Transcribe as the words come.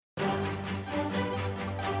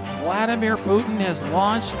Vladimir Putin has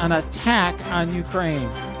launched an attack on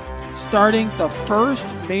Ukraine, starting the first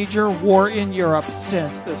major war in Europe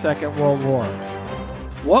since the Second World War.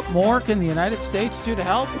 What more can the United States do to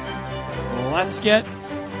help? Let's get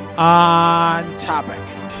on topic.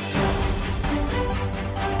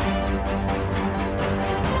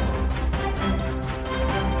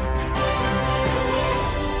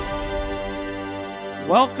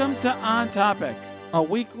 Welcome to On Topic, a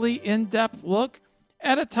weekly in-depth look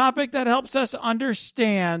at a topic that helps us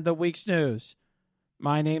understand the week's news.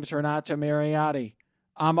 My name's Renato Mariotti.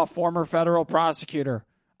 I'm a former federal prosecutor,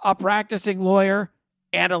 a practicing lawyer,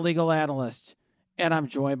 and a legal analyst. And I'm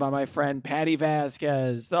joined by my friend Patty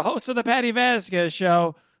Vasquez, the host of the Patty Vasquez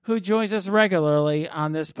Show, who joins us regularly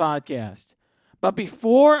on this podcast. But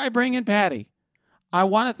before I bring in Patty, I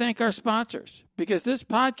want to thank our sponsors, because this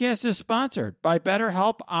podcast is sponsored by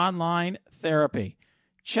BetterHelp Online Therapy.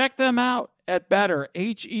 Check them out at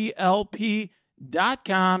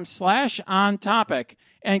betterhelp.com/ontopic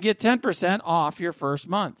and get 10% off your first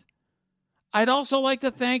month. I'd also like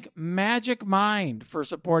to thank Magic Mind for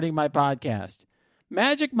supporting my podcast.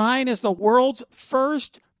 Magic Mind is the world's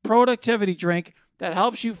first productivity drink that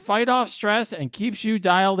helps you fight off stress and keeps you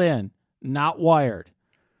dialed in, not wired.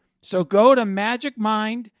 So go to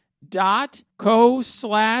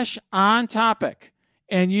magicmind.co/ontopic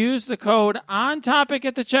and use the code ONTOPIC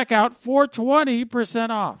at the checkout for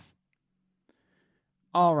 20% off.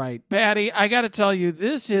 All right, Patty, I got to tell you,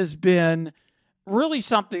 this has been really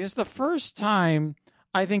something. It's the first time,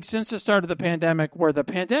 I think, since the start of the pandemic where the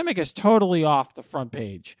pandemic is totally off the front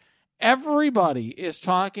page. Everybody is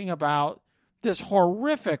talking about this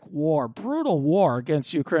horrific war, brutal war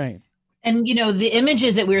against Ukraine. And, you know, the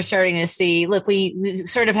images that we were starting to see, look, we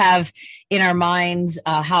sort of have in our minds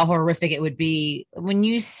how horrific it would be when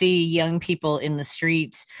you see young people in the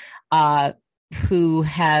streets who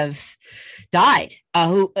have died.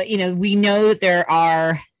 We know that there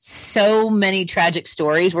are so many tragic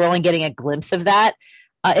stories. We're only getting a glimpse of that.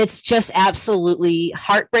 It's just absolutely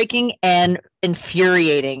heartbreaking and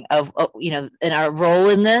infuriating in our role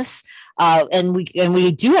in this. And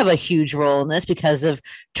we do have a huge role in this because of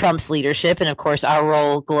Trump's leadership and, of course, our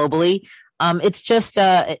role globally. It's just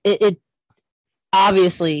it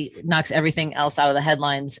obviously knocks everything else out of the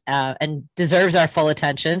headlines and deserves our full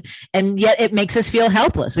attention. And yet it makes us feel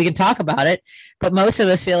helpless. We can talk about it, but most of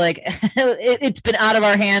us feel like it's been out of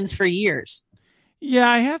our hands for years. Yeah,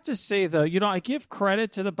 I have to say, though, I give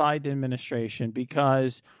credit to the Biden administration,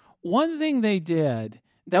 because one thing they did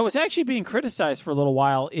that was actually being criticized for a little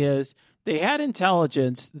while is they had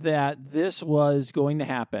intelligence that this was going to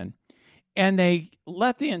happen, and they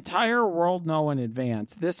let the entire world know in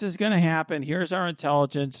advance, this is going to happen. Here's our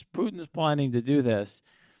intelligence. Putin's planning to do this,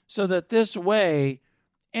 so that this way,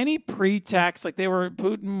 any pretext, like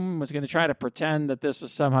Putin was going to try to pretend that this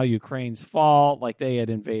was somehow Ukraine's fault, like they had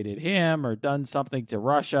invaded him or done something to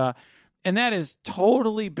Russia. And that has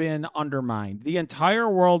totally been undermined. The entire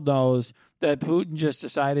world knows that Putin just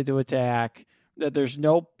decided to attack, that there's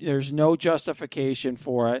no justification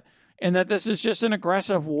for it, and that this is just an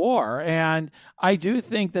aggressive war. And I do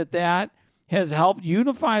think that has helped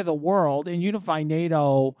unify the world and unify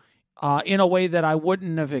NATO in a way that I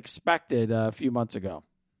wouldn't have expected a few months ago.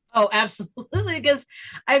 Oh, absolutely. Because,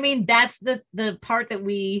 that's the part that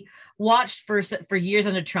we watched for years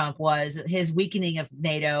under Trump was his weakening of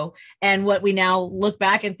NATO. And what we now look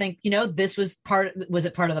back and think, this was it part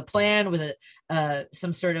of the plan? Was it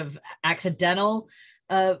some sort of accidental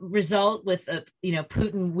result with,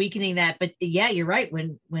 Putin weakening that? But yeah, you're right.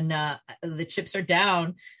 When the chips are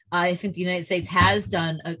down, I think the United States has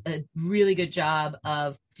done a really good job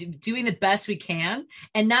of doing the best we can,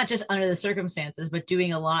 and not just under the circumstances, but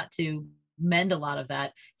doing a lot to mend a lot of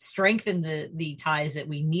that, strengthen the ties that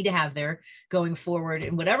we need to have there going forward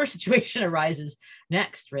in whatever situation arises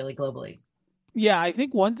next, really globally. Yeah, I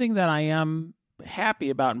think one thing that I am happy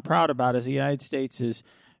about and proud about is the United States is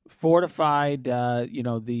fortified,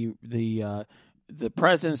 the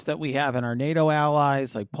presence that we have in our NATO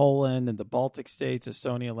allies like Poland and the Baltic states,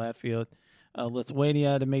 Estonia, Latvia,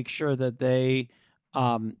 Lithuania, to make sure that they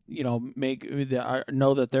know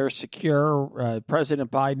that they're secure. President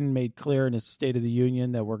Biden made clear in his State of the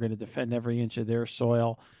Union that we're going to defend every inch of their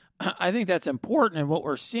soil. I think that's important. And what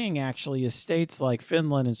we're seeing actually is states like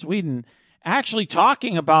Finland and Sweden actually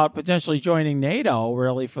talking about potentially joining NATO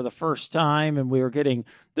really for the first time. And we were getting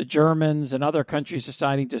the Germans and other countries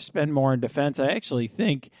deciding to spend more in defense. I actually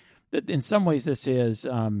think that in some ways this is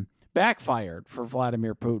backfired for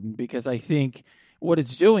Vladimir Putin, because I think what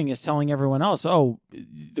it's doing is telling everyone else,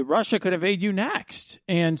 the Russia could invade you next.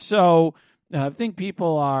 And so I think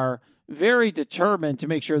people are very determined to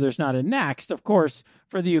make sure there's not a next. Of course,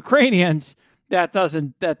 for the Ukrainians, that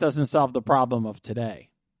doesn't solve the problem of today.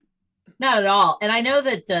 Not at all. And I know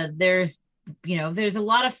that there's a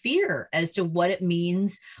lot of fear as to what it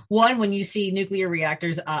means. One, when you see nuclear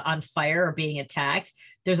reactors on fire or being attacked,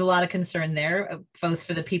 there's a lot of concern there, both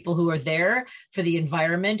for the people who are there, for the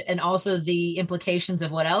environment, and also the implications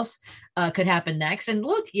of what else could happen next. And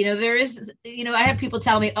look, there is, I have people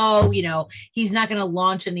tell me, oh, he's not going to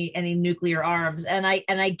launch any nuclear arms. And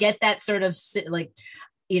I get that sort of like,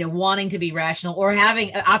 wanting to be rational or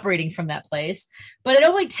operating from that place. But it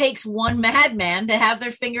only takes one madman to have their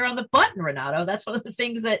finger on the button, Renato. That's one of the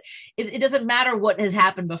things that it doesn't matter what has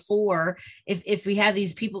happened before. If we have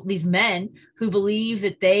these people, these men who believe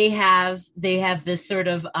that they have this sort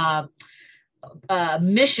of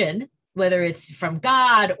mission, whether it's from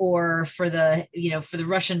God or for the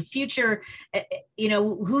Russian future,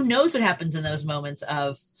 who knows what happens in those moments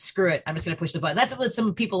of screw it, I'm just going to push the button. That's what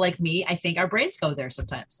some people like me, I think our brains go there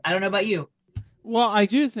sometimes. I don't know about you. Well, I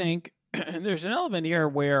do think there's an element here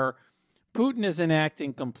where Putin isn't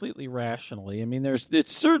acting completely rationally. I mean,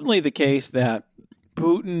 it's certainly the case that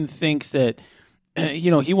Putin thinks that,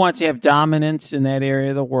 he wants to have dominance in that area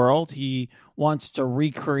of the world. He wants to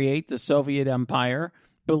recreate the Soviet Empire,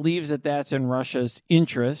 believes that that's in Russia's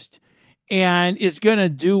interest, and is going to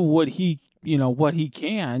do what he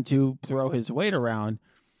can to throw his weight around.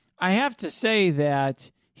 I have to say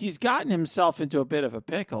that he's gotten himself into a bit of a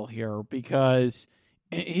pickle here, because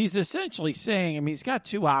he's essentially saying, I mean, he's got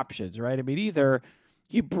two options, right? I mean, either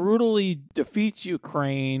he brutally defeats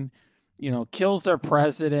Ukraine, kills their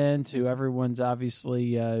president, who everyone's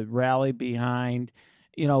obviously rallied behind,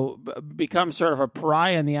 becomes sort of a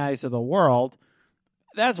pariah in the eyes of the world.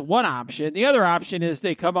 That's one option. The other option is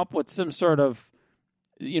they come up with some sort of,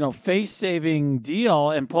 face-saving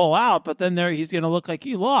deal and pull out, but then he's going to look like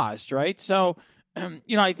he lost, right? So,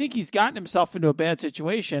 I think he's gotten himself into a bad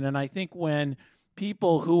situation, and I think when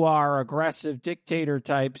people who are aggressive dictator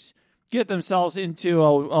types get themselves into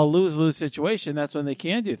a lose-lose situation, that's when they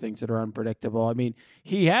can do things that are unpredictable. I mean,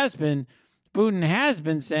 Putin has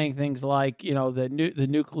been saying things like, the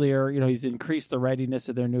nuclear, he's increased the readiness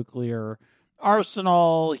of their nuclear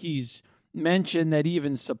arsenal. He's mentioned that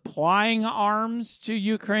even supplying arms to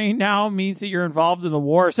Ukraine now means that you're involved in the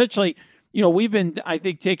war. Essentially, we've been, I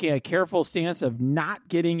think, taking a careful stance of not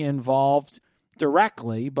getting involved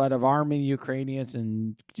directly, but of arming Ukrainians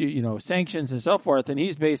and, sanctions and so forth. And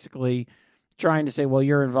he's basically trying to say, well,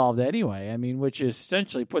 you're involved anyway. I mean, which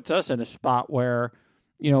essentially puts us in a spot where,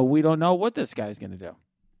 we don't know what this guy's going to do.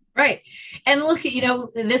 Right. And look,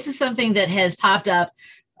 this is something that has popped up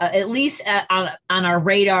at least on our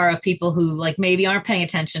radar of people who maybe aren't paying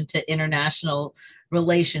attention to international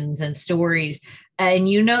relations and stories. And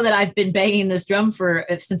that I've been banging this drum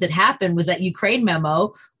since it happened, was that Ukraine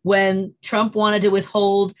memo when Trump wanted to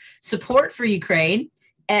withhold support for Ukraine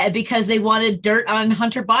because they wanted dirt on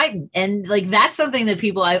Hunter Biden. And that's something that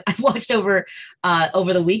people I've watched over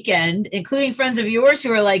the weekend, including friends of yours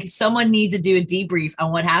who are like, someone needs to do a debrief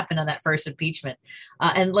on what happened on that first impeachment.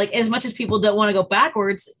 And as much as people don't want to go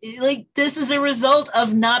backwards, this is a result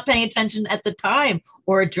of not paying attention at the time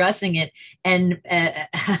or addressing it. And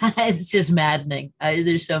it's just maddening.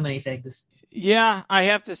 There's so many things. Yeah, I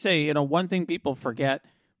have to say, one thing people forget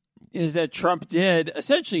is that Trump did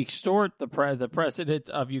essentially extort the president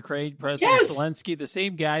of Ukraine, President Zelensky, the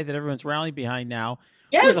same guy that everyone's rallying behind now,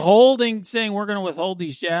 saying we're going to withhold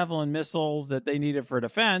these Javelin missiles that they needed for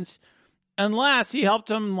defense, unless he helped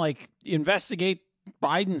him investigate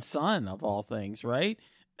Biden's son, of all things, right?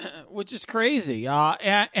 Which is crazy.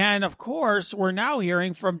 And of course, we're now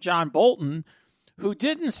hearing from John Bolton, who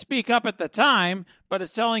didn't speak up at the time, but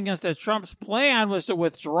is telling us that Trump's plan was to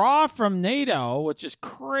withdraw from NATO, which is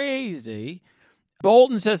crazy.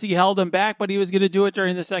 Bolton says he held him back, but he was going to do it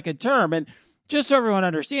during the second term. And just so everyone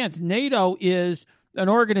understands, NATO is an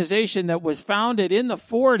organization that was founded in the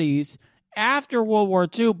 40s after World War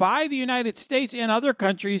II by the United States and other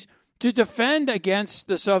countries to defend against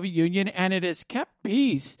the Soviet Union, and it has kept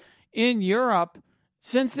peace in Europe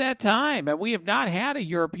since that time. And we have not had a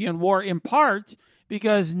European war, in part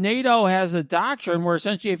because NATO has a doctrine where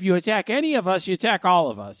essentially if you attack any of us, you attack all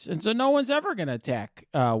of us. And so no one's ever going to attack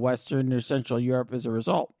Western or Central Europe as a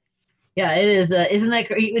result. Yeah, it is. Isn't that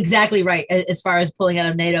exactly right? As far as pulling out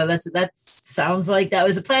of NATO, that sounds like that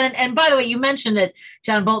was a plan. And by the way, you mentioned that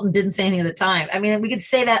John Bolton didn't say anything at the time. I mean, we could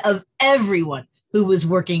say that of everyone who was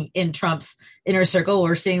working in Trump's inner circle.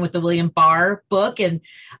 We're seeing with the William Barr book and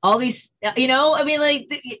all these, the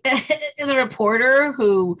reporter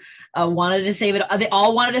who wanted to save it. They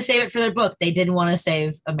all wanted to save it for their book. They didn't want to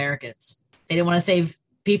save Americans. They didn't want to save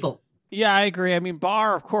people. Yeah, I agree. I mean,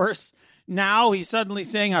 Barr, of course, now he's suddenly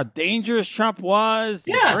saying how dangerous Trump was,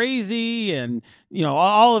 and crazy, and,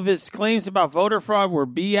 all of his claims about voter fraud were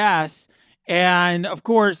BS. And, of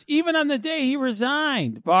course, even on the day he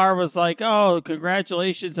resigned, Barr was like, oh,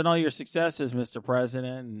 congratulations on all your successes, Mr.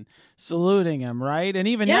 President, and saluting him, right? And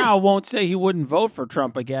even now won't say he wouldn't vote for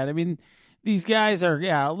Trump again. I mean, these guys are,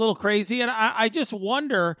 a little crazy. And I just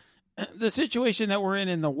wonder the situation that we're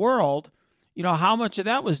in the world, how much of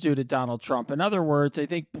that was due to Donald Trump. In other words, I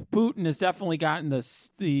think Putin has definitely gotten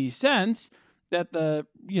the sense that the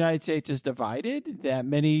United States is divided, that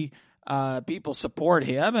many people support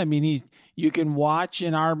him. I mean, you can watch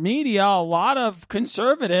in our media a lot of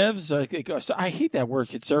conservatives. So I hate that word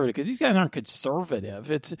conservative because these guys aren't conservative.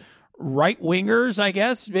 It's right wingers, I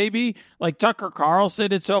guess, maybe like Tucker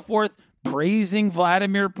Carlson and so forth, praising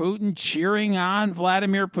Vladimir Putin, cheering on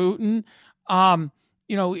Vladimir Putin.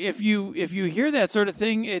 If you hear that sort of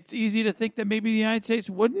thing, it's easy to think that maybe the United States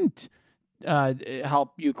wouldn't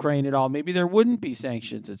help Ukraine at all. Maybe there wouldn't be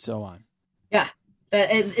sanctions and so on. Yeah.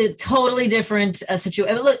 A totally different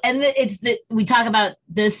situation. Look, and we talk about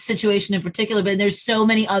this situation in particular, but there's so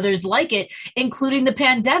many others like it, including the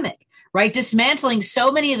pandemic, right? Dismantling so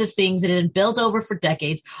many of the things that have been built over for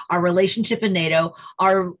decades, our relationship in NATO,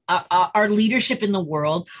 our leadership in the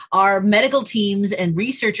world, our medical teams and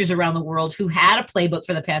researchers around the world who had a playbook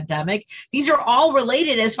for the pandemic. These are all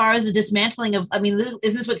related as far as the dismantling of, isn't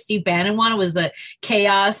this what Steve Bannon wanted, was the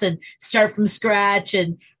chaos and start from scratch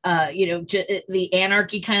and, the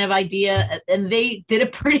anarchy kind of idea. And they did a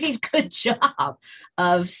pretty good job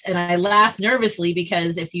and I laugh nervously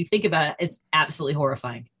because if you think about it, it's absolutely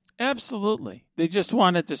horrifying. Absolutely. They just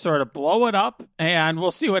wanted to sort of blow it up, and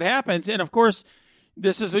we'll see what happens. And of course,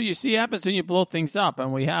 this is what you see happens when you blow things up.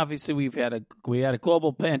 And we had a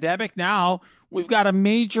global pandemic. Now we've got a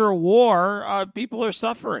major war. People are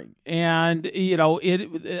suffering. And,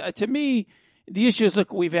 to me, the issue is,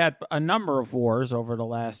 look, we've had a number of wars over the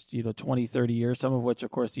last, 20, 30 years, some of which,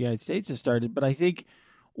 of course, the United States has started. But I think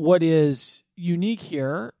what is unique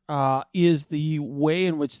here is the way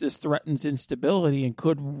in which this threatens instability and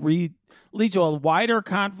could lead to a wider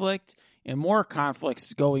conflict and more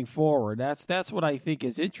conflicts going forward. That's what I think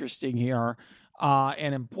is interesting here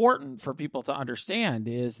and important for people to understand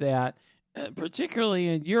is that particularly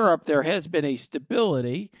in Europe, there has been a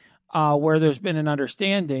stability where there's been an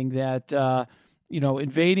understanding that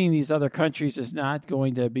invading these other countries is not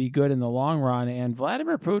going to be good in the long run. And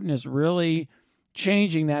Vladimir Putin is really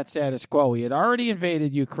changing that status quo. He had already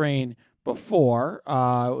invaded Ukraine before,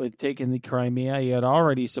 with taking the Crimea. He had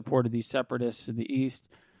already supported these separatists in the east.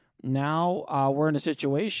 Now we're in a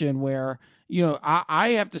situation where, I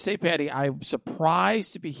have to say, Patty, I'm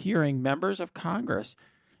surprised to be hearing members of Congress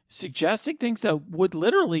suggesting things that would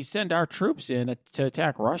literally send our troops in to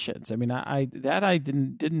attack Russians. I mean, I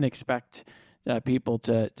didn't expect people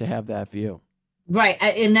to have that view. Right.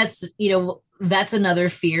 And that's another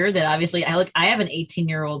fear that obviously I have an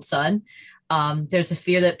 18-year-old son. There's a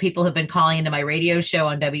fear that people have been calling into my radio show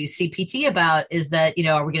on WCPT about is that,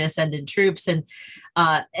 are we going to send in troops? And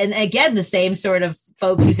again, the same sort of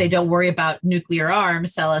folks who say, don't worry about nuclear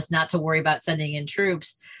arms, tell us not to worry about sending in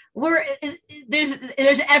troops.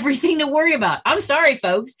 There's everything to worry about. I'm sorry,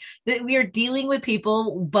 folks, that we are dealing with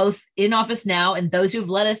people both in office now and those who've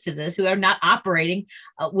led us to this, who are not operating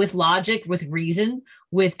with logic, with reason,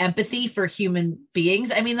 with empathy for human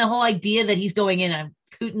beings. I mean, the whole idea that he's going in on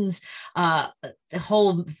Putin's the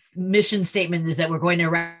whole mission statement is that we're going to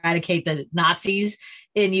eradicate the Nazis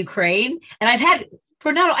in Ukraine. And I've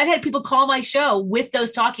had people call my show with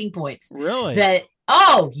those talking points. Really? That,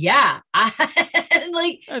 oh, yeah.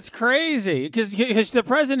 That's crazy because the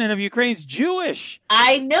president of Ukraine's Jewish.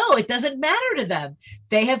 I know. It doesn't matter to them.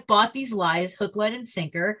 They have bought these lies hook, line, and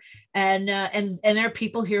sinker. And there are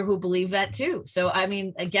people here who believe that too. So, I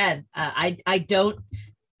mean, again, I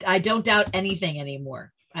don't doubt anything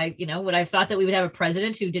anymore. Would I thought that we would have a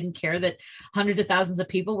president who didn't care that hundreds of thousands of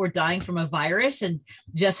people were dying from a virus and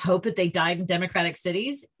just hope that they died in democratic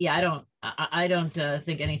cities? Yeah, I don't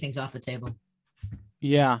think anything's off the table.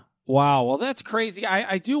 Yeah. Wow. Well, that's crazy.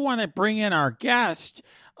 I do want to bring in our guest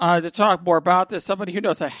to talk more about this, somebody who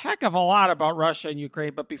knows a heck of a lot about Russia and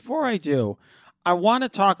Ukraine. But before I do, I want to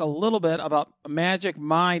talk a little bit about Magic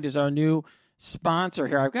Mind is our new sponsor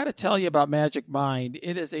here. I've got to tell you about Magic Mind.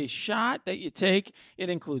 It is a shot that you take. It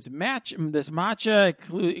includes this matcha,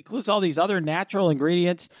 includes all these other natural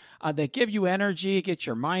ingredients that give you energy, get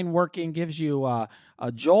your mind working, gives you a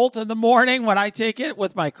jolt in the morning when I take it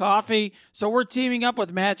with my coffee. So we're teaming up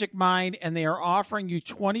with Magic Mind, and they are offering you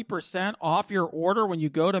 20% off your order when you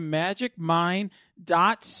go to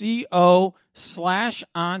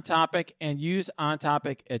magicmind.co/OnTopic and use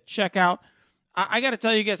OnTopic at checkout. I got to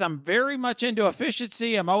tell you guys, I'm very much into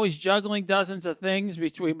efficiency. I'm always juggling dozens of things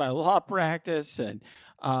between my law practice and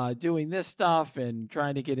doing this stuff and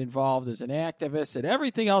trying to get involved as an activist and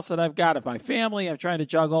everything else that I've got of my family. I'm trying to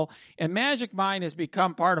juggle. And Magic Mind has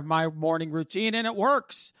become part of my morning routine, and it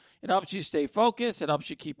works. It helps you stay focused. It helps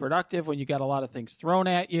you keep productive when you got a lot of things thrown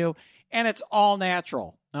at you. And it's all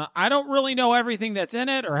natural. I don't really know everything that's in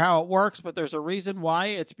it or how it works, but there's a reason why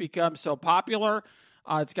it's become so popular.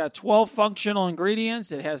 It's got 12 functional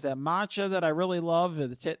ingredients. It has that matcha that I really love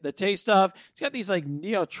the taste of. It's got these like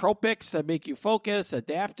nootropics that make you focus,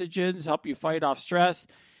 adaptogens, help you fight off stress.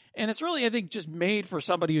 And it's really, I think, just made for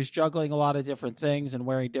somebody who's juggling a lot of different things and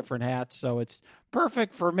wearing different hats. So it's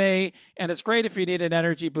perfect for me. And it's great if you need an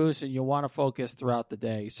energy boost and you want to focus throughout the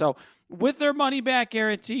day. So with their money back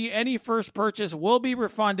guarantee, any first purchase will be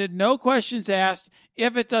refunded. No questions asked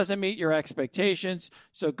if it doesn't meet your expectations.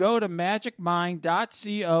 So go to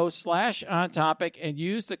magicmind.co/OnTopic and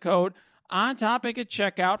use the code OnTopic at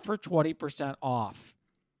checkout for 20% off.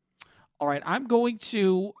 All right, I'm going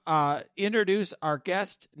to introduce our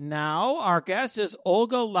guest now. Our guest is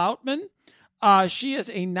Olga Lautman. She is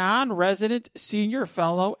a non-resident senior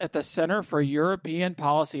fellow at the Center for European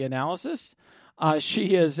Policy Analysis.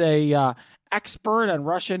 She is a expert on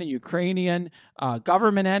Russian and Ukrainian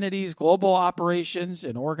government entities, global operations,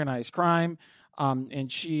 and organized crime.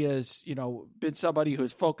 And she has, been somebody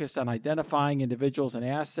who's focused on identifying individuals and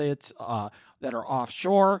assets that are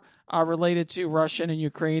offshore related to Russian and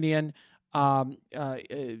Ukrainian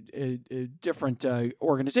different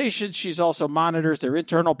organizations. She's also monitors their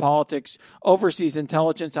internal politics, oversees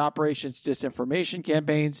intelligence operations, disinformation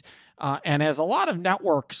campaigns, and has a lot of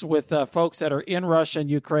networks with folks that are in Russia and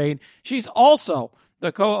Ukraine. She's also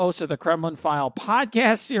the co-host of the Kremlin File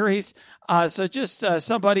podcast series. So just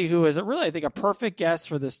somebody who is really, I think, a perfect guest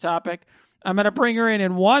for this topic. I'm going to bring her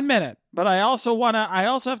in 1 minute, but I also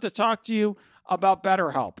have to talk to you about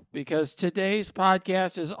BetterHelp, because today's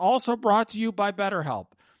podcast is also brought to you by BetterHelp,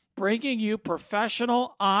 bringing you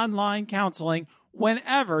professional online counseling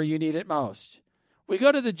whenever you need it most. We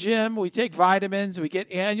go to the gym, we take vitamins, we get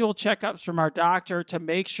annual checkups from our doctor to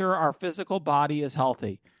make sure our physical body is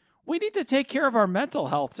healthy. We need to take care of our mental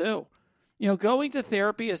health too. Going to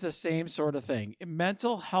therapy is the same sort of thing.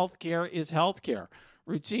 Mental health care is health care.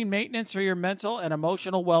 Routine maintenance for your mental and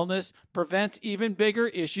emotional wellness prevents even bigger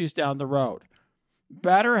issues down the road.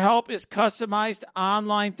 BetterHelp is customized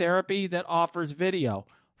online therapy that offers video,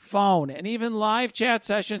 phone, and even live chat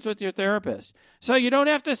sessions with your therapist. So you don't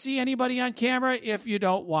have to see anybody on camera if you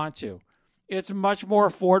don't want to. It's much more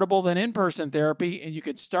affordable than in-person therapy, and you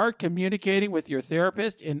can start communicating with your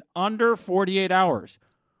therapist in under 48 hours.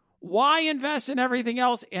 Why invest in everything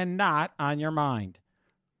else and not on your mind?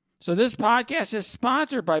 So this podcast is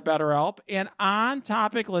sponsored by BetterHelp, and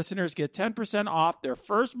OnTopic listeners get 10% off their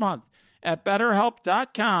first month at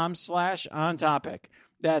betterhelp.com/OnTopic.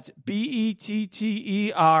 That's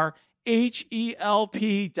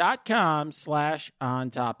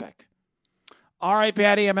BetterHelp.com/OnTopic. All right,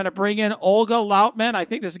 Patty, I'm going to bring in Olga Lautman. I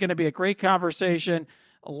think this is going to be a great conversation.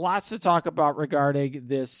 Lots to talk about regarding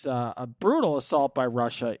this brutal assault by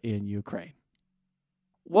Russia in Ukraine.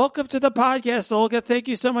 Welcome to the podcast, Olga. Thank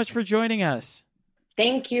you so much for joining us.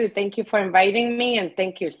 Thank you. Thank you for inviting me, and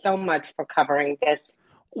thank you so much for covering this.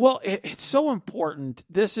 Well, it's so important.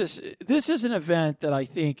 This is an event that I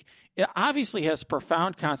think it obviously has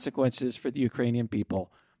profound consequences for the Ukrainian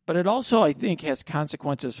people, but it also, I think, has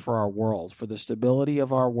consequences for our world, for the stability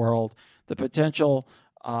of our world, the potential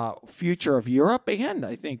future of Europe, and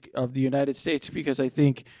I think of the United States, because I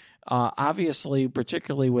think, obviously,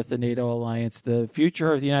 particularly with the NATO alliance, the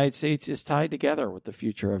future of the United States is tied together with the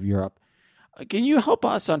future of Europe. Can you help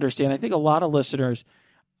us understand? I think a lot of listeners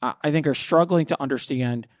are struggling to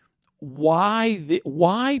understand why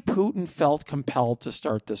Putin felt compelled to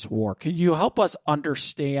start this war. Can you help us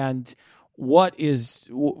understand what is,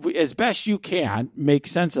 as best you can, make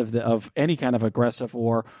sense of any kind of aggressive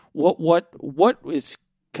war? What is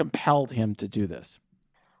compelled him to do this?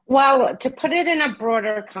 Well, to put it in a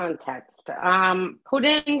broader context,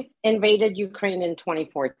 Putin invaded Ukraine in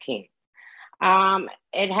 2014.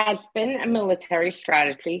 It has been a military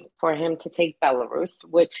strategy for him to take Belarus,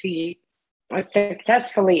 which he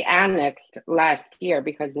successfully annexed last year,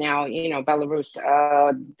 because now, Belarus,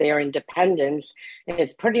 their independence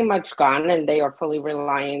is pretty much gone and they are fully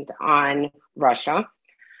reliant on Russia.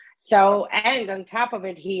 So, and on top of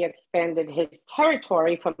it, he expanded his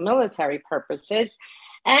territory for military purposes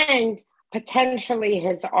and potentially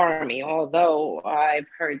his army, although I've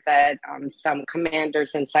heard that some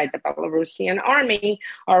commanders inside the Belarusian army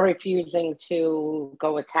are refusing to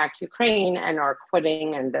go attack Ukraine and are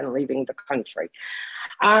quitting and then leaving the country.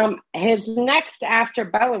 After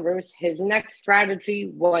Belarus, his next strategy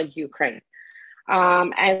was Ukraine.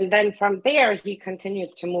 And then from there, he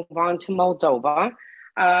continues to move on to Moldova.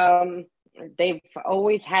 They've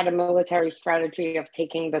always had a military strategy of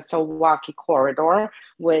taking the Suwalki corridor,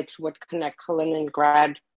 which would connect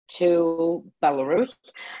Kaliningrad to Belarus.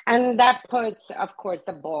 And that puts, of course,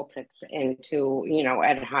 the Baltics into,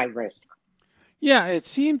 at high risk. Yeah, it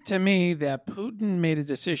seemed to me that Putin made a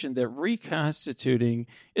decision that reconstituting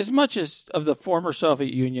as much as of the former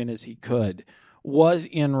Soviet Union as he could was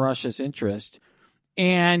in Russia's interest.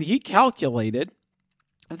 And he calculated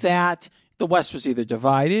that the West was either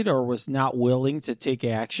divided or was not willing to take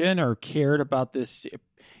action or cared about this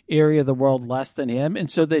area of the world less than him. And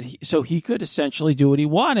so he could essentially do what he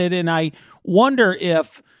wanted. And I wonder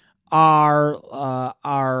if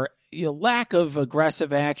our lack of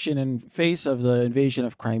aggressive action in face of the invasion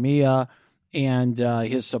of Crimea and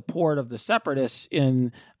his support of the separatists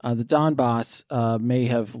in the Donbass may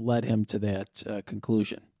have led him to that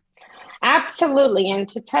conclusion. Absolutely. And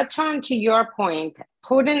to touch on to your point,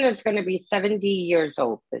 Putin is going to be 70 years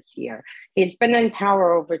old this year. He's been in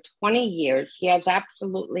power over 20 years. He has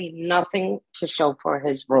absolutely nothing to show for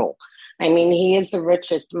his rule. I mean, he is the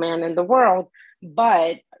richest man in the world,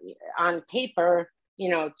 but on paper,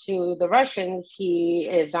 to the Russians, he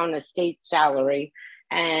is on a state salary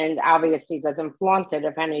and obviously doesn't flaunt it.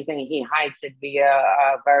 If anything, he hides it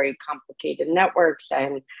via very complicated networks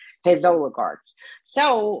and his oligarchs.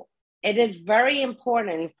 So it is very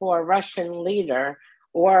important for a Russian leader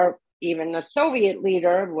or even a Soviet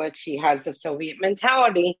leader, which he has the Soviet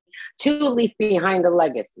mentality, to leave behind a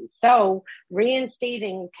legacy. So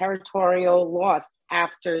reinstating territorial loss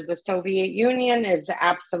after the Soviet Union is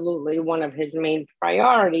absolutely one of his main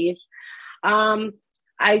priorities.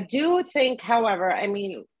 I do think, however,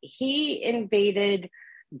 he invaded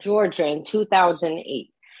Georgia in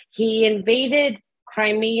 2008. He invaded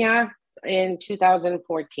Crimea in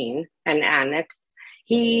 2014 and annexed.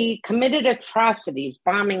 He committed atrocities,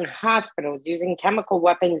 bombing hospitals, using chemical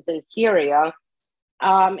weapons in Syria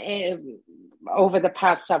over the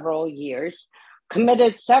past several years,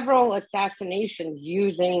 committed several assassinations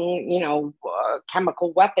using,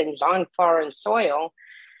 chemical weapons on foreign soil.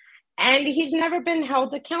 And he's never been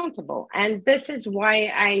held accountable. And this is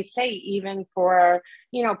why I say, even for,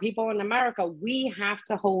 people in America, we have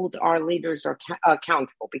to hold our leaders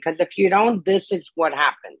accountable, because if you don't, this is what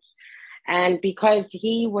happens. And because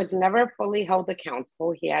he was never fully held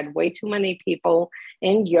accountable, he had way too many people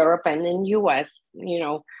in Europe and in US,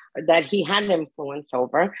 that he had influence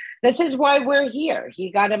over. This is why we're here.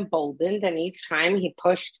 He got emboldened, and each time he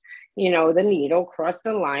pushed the needle crossed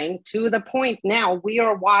the line to the point now we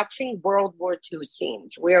are watching World War II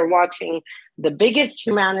scenes. We are watching the biggest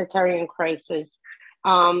humanitarian crisis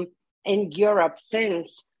in Europe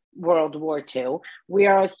since World War II. We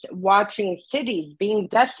are watching cities being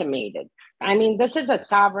decimated. This is a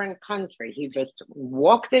sovereign country. He just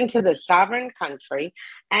walked into the sovereign country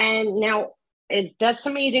and now is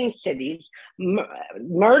decimating cities,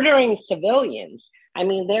 murdering civilians.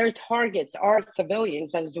 Their targets are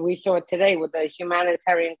civilians, as we saw today with the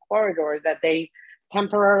humanitarian corridor that they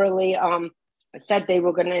temporarily said they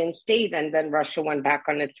were going to instate, and then Russia went back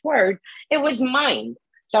on its word. It was mined.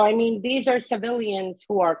 So, these are civilians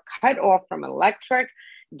who are cut off from electric,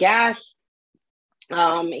 gas,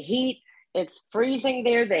 heat. It's freezing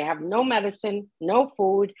there. They have no medicine, no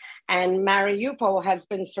food. And Mariupol has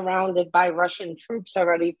been surrounded by Russian troops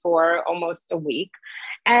already for almost a week.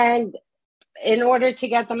 And in order to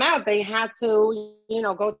get them out, they had to,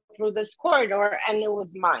 go through this corridor, and it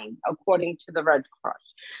was mined, according to the Red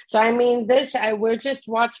Cross. So, we're just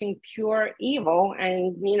watching pure evil.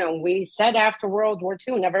 And, we said after World War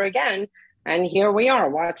II, never again. And here we are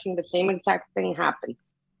watching the same exact thing happen.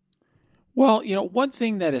 Well, one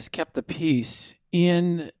thing that has kept the peace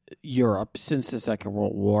in Europe since the Second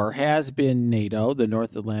World War has been NATO, the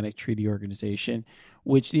North Atlantic Treaty Organization,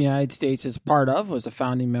 which the United States is part of, was a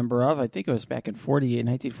founding member of. I think it was back in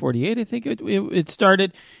 1948, I think it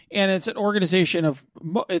started. And it's an organization of,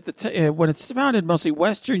 when it's founded, mostly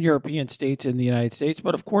Western European states in the United States.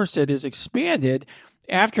 But of course, it is expanded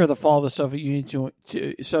after the fall of the Soviet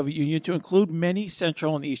Union to include many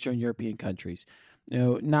Central and Eastern European countries.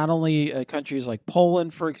 Not only countries like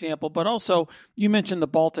Poland, for example, but also you mentioned the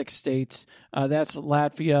Baltic states. That's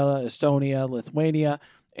Latvia, Estonia, Lithuania,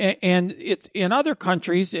 and it's in other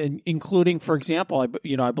countries, including, for example,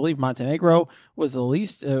 I believe Montenegro was the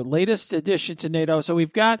latest addition to NATO. So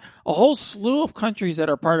we've got a whole slew of countries that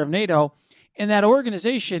are part of NATO. And that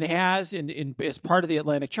organization has, as part of the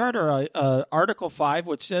Atlantic Charter, Article 5,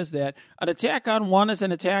 which says that an attack on one is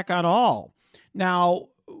an attack on all. Now,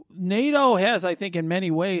 NATO has, I think, in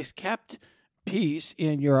many ways kept peace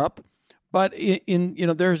in Europe, but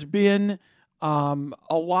there's been a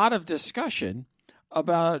lot of discussion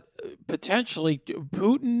about potentially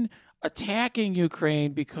Putin attacking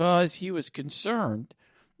Ukraine because he was concerned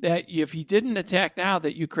that if he didn't attack now,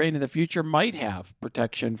 that Ukraine in the future might have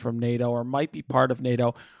protection from NATO or might be part of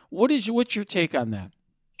NATO. What's your take on that?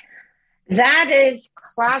 That is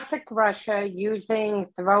classic Russia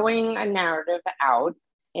throwing a narrative out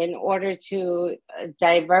in order to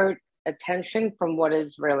divert attention from what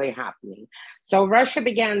is really happening. So Russia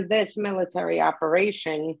began this military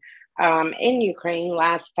operation in Ukraine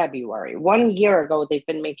last February. 1 year ago, they've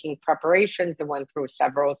been making preparations. They went through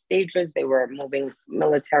several stages. They were moving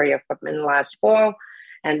military equipment last fall.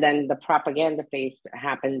 And then the propaganda phase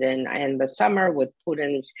happened in the summer with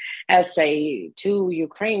Putin's essay to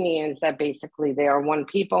Ukrainians that basically they are one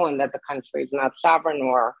people and that the country is not sovereign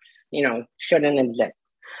or, shouldn't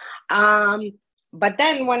exist. But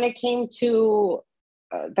then when it came to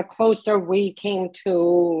the closer we came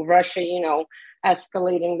to Russia,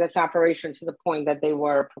 escalating this operation to the point that they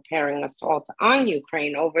were preparing assault on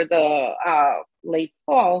Ukraine over the late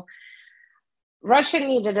fall, Russia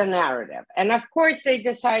needed a narrative. And of course, they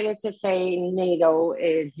decided to say NATO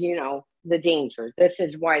is, the danger. This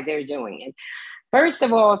is why they're doing it. First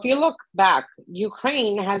of all, if you look back,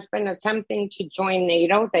 Ukraine has been attempting to join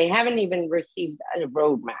NATO. They haven't even received a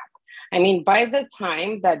roadmap. I mean, by the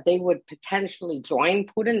time that they would potentially join,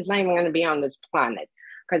 Putin's not even going to be on this planet.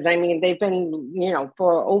 Because, they've been,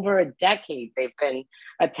 for over a decade, they've been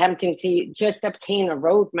attempting to just obtain a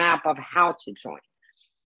roadmap of how to join.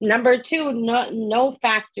 Number two, no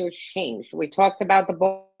factors changed. We talked about the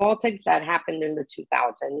Baltics. That happened in the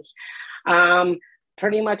 2000s.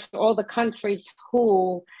 Pretty much all the countries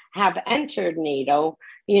who have entered NATO,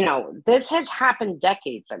 this has happened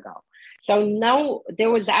decades ago. So there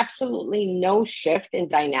was absolutely no shift in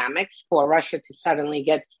dynamics for Russia to suddenly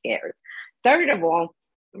get scared. Third of all,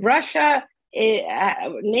 NATO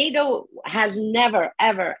has never,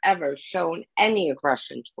 ever, ever shown any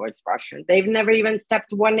aggression towards Russia. They've never even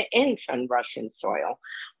stepped 1 inch on Russian soil.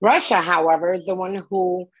 Russia, however, is the one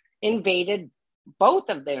who invaded both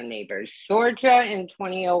of their neighbors, Georgia in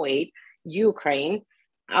 2008, Ukraine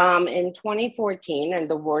in 2014, and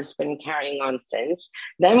the war's been carrying on since.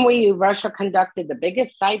 Then Russia conducted the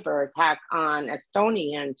biggest cyber attack on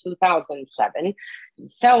Estonia in 2007.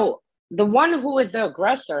 So the one who is the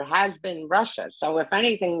aggressor has been Russia. So if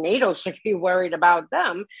anything, NATO should be worried about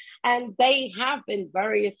them. And they have been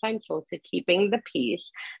very essential to keeping the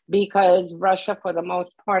peace because Russia, for the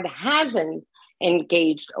most part, hasn't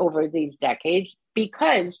engaged over these decades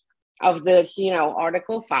because of this,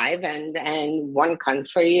 Article 5 and one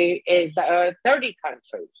country is 30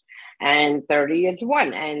 countries and 30 is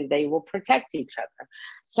one and they will protect each other.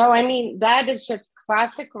 So, that is just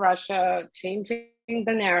classic Russia changing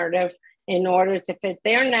the narrative in order to fit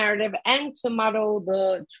their narrative and to muddle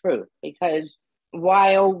the truth. Because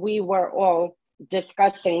while we were all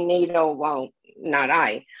discussing NATO, well, not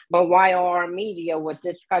I, but while our media was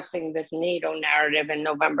discussing this NATO narrative in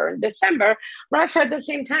November and December, Russia at the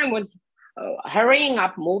same time was hurrying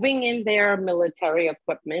up, moving in their military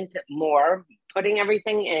equipment more, putting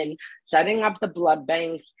everything in, setting up the blood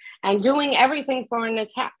banks, and doing everything for an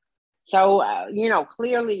attack. So,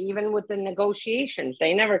 clearly, even with the negotiations,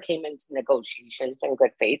 they never came into negotiations in good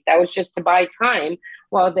faith. That was just to buy time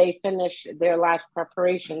while they finish their last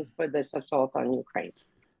preparations for this assault on Ukraine.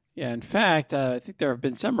 Yeah, in fact, I think there have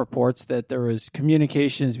been some reports that there was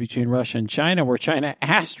communications between Russia and China where China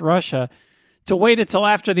asked Russia to wait until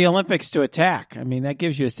after the Olympics to attack. That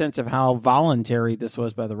gives you a sense of how voluntary this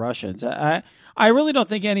was by the Russians. I really don't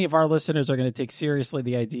think any of our listeners are going to take seriously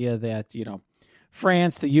the idea that,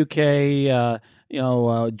 France, the UK,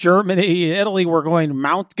 Germany, Italy were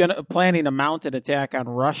planning to mount an attack on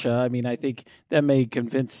Russia. I think that may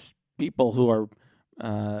convince people who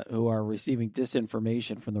are receiving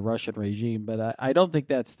disinformation from the Russian regime, but I don't think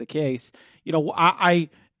that's the case. I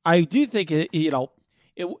do think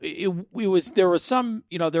there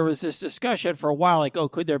was this discussion for a while, like,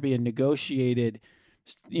 could there be a negotiated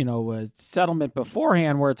settlement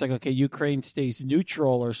beforehand where it's like, okay, Ukraine stays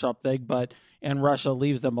neutral or something, and Russia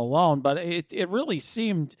leaves them alone. But it really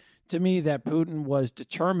seemed to me that Putin was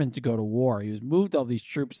determined to go to war. He was moved all these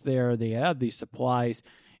troops there. They had these supplies.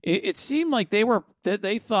 It seemed like they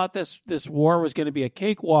thought this war was going to be a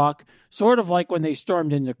cakewalk, sort of like when they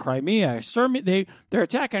stormed into Crimea. Their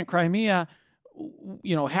attack on Crimea,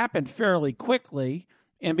 happened fairly quickly,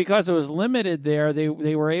 and because it was limited there,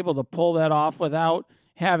 they were able to pull that off without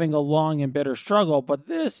having a long and bitter struggle. But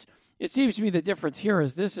it seems to me the difference here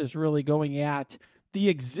is this is really going at the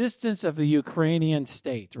existence of the Ukrainian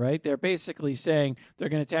state, right? They're basically saying they're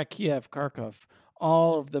going to attack Kiev, Kharkov,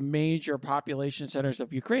 all of the major population centers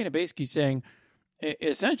of Ukraine, and basically saying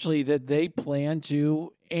essentially that they plan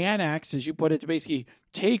to annex, as you put it, to basically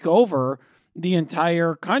take over the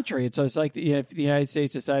entire country. So it's like if the United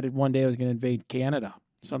States decided one day it was going to invade Canada,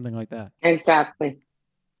 something like that. Exactly.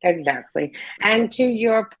 And to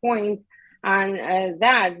your point on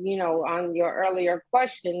that, on your earlier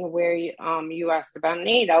question where you asked about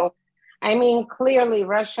NATO, I mean, clearly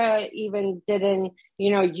Russia even didn't,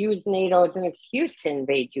 use NATO as an excuse to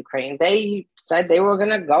invade Ukraine. They said they were going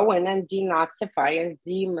to go in and denazify and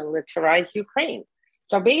demilitarize Ukraine.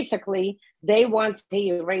 So basically, they want to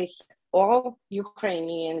erase all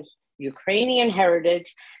Ukrainians, Ukrainian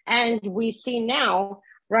heritage. And we see now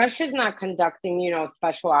Russia's not conducting,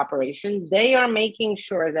 special operations. They are making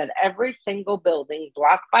sure that every single building,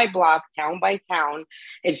 block by block, town by town,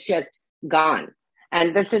 is just gone.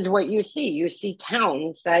 And this is what you see. You see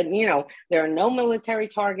towns that, there are no military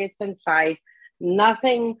targets in sight,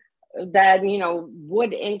 nothing that,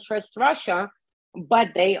 would interest Russia,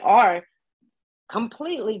 but they are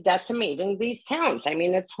completely decimating these towns. I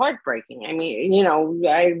mean, it's heartbreaking. I mean,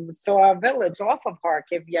 I saw a village off of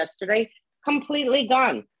Kharkiv yesterday, completely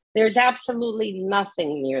gone. There's absolutely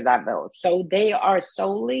nothing near that village. So they are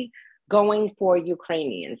solely going for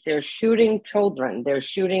Ukrainians. They're shooting children. They're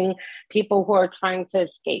shooting people who are trying to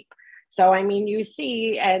escape. So, I mean, you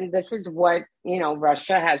see, and this is what,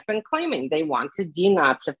 Russia has been claiming. They want to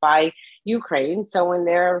denazify Ukraine. So in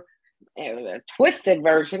their twisted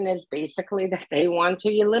version is basically that they want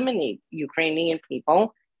to eliminate Ukrainian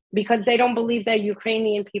people because they don't believe that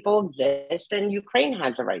Ukrainian people exist and Ukraine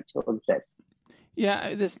has a right to exist.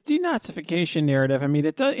 Yeah, this denazification narrative, I mean,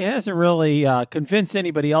 it hasn't really convinced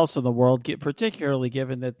anybody else in the world, particularly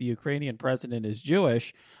given that the Ukrainian president is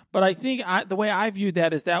Jewish. But I think the way I viewed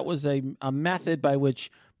that is that was a method by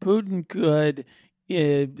which Putin could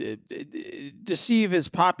deceive his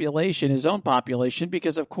population, his own population,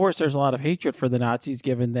 because, of course, there's a lot of hatred for the Nazis,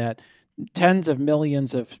 given that tens of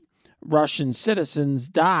millions of Russian citizens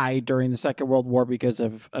died during the Second World War because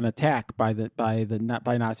of an attack by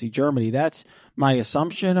Nazi Germany. That's my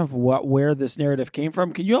assumption of where this narrative came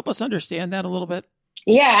from. Can you help us understand that a little bit?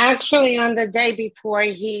 Yeah, actually, on the day before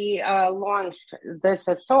he launched this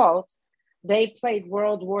assault, they played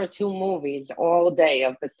World War II movies all day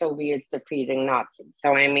of the Soviets defeating Nazis.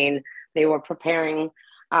 So, I mean, they were preparing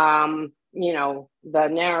the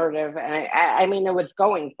narrative. And I mean, it was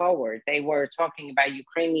going forward. They were talking about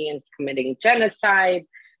Ukrainians committing genocide.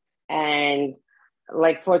 And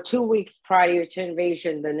like for 2 weeks prior to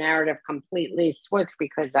invasion, the narrative completely switched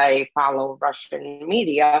because I follow Russian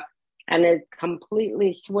media. And it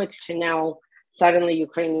completely switched to now suddenly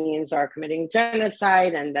Ukrainians are committing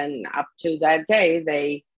genocide. And then up to that day,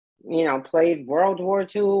 they, played World War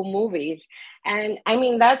II movies. And I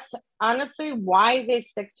mean, that's honestly why they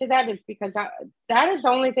stick to that is because that is the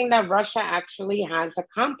only thing that Russia actually has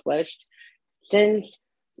accomplished since,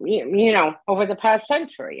 over the past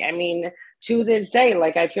century. I mean, to this day,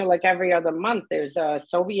 like I feel like every other month, there's a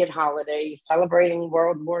Soviet holiday celebrating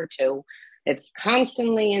World War II. It's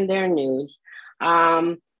constantly in their news.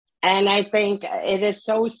 And I think it is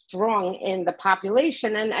so strong in the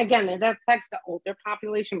population. And again, it affects the older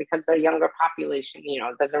population because the younger population,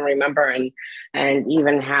 doesn't remember and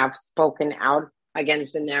even have spoken out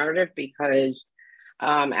against the narrative because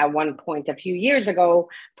at one point a few years ago,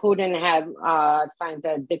 Putin had signed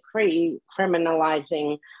a decree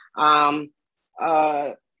criminalizing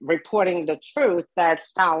reporting the truth that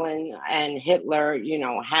Stalin and Hitler,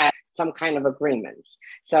 had some kind of agreements.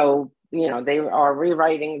 So, they are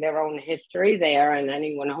rewriting their own history there. And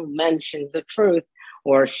anyone who mentions the truth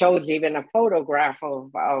or shows even a photograph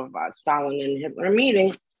of Stalin and Hitler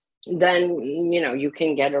meeting, then, you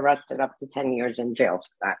can get arrested up to 10 years in jail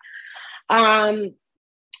for that.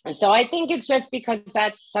 So I think it's just because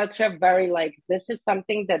that's such a very, this is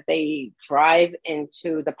something that they drive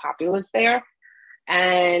into the populace there.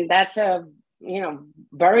 And that's a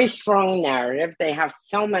very strong narrative. They have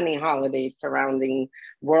so many holidays surrounding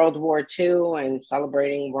World War II and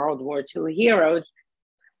celebrating World War II heroes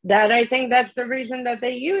that I think that's the reason that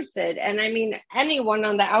they used it. And I mean, anyone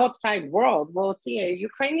on the outside world will see it.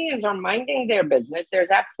 Ukrainians are minding their business. There's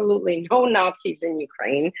absolutely no Nazis in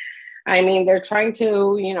Ukraine. I mean, they're trying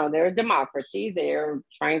to, they're a democracy. They're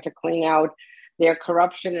trying to clean out their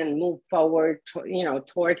corruption and move forward,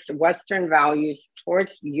 towards Western values,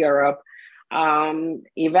 towards Europe,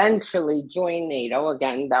 eventually join NATO.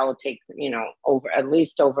 Again, that will take, at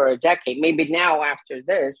least over a decade. Maybe now after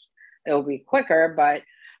this, it'll be quicker, but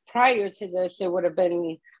prior to this, it would have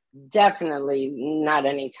been definitely not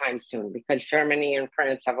anytime soon because Germany and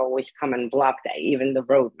France have always come and blocked that, even the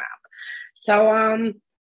roadmap. So,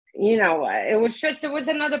 it was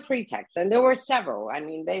another pretext. And there were several. I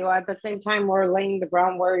mean, they at the same time were laying the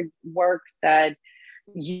groundwork that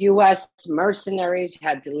U.S. mercenaries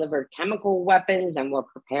had delivered chemical weapons and were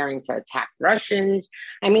preparing to attack Russians.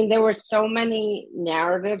 I mean, there were so many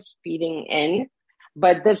narratives feeding in.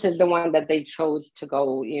 But this is the one that they chose to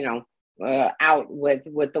go, out with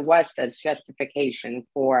the West as justification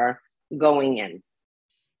for going in.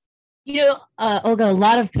 Olga, a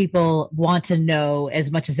lot of people want to know as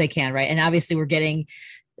much as they can, right? And obviously we're getting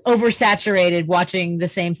oversaturated watching the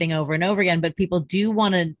same thing over and over again, but people do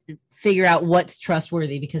want to figure out what's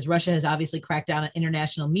trustworthy because Russia has obviously cracked down on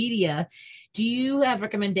international media. Do you have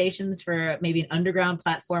recommendations for maybe an underground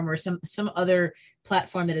platform or some other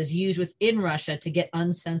platform that is used within Russia to get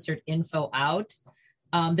uncensored info out?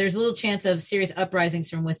 There's a little chance of serious uprisings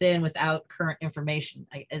from within without current information,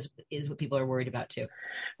 is what people are worried about too.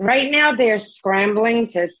 Right now, they're scrambling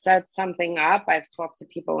to set something up. I've talked to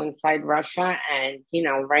people inside Russia, and,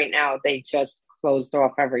 right now they just closed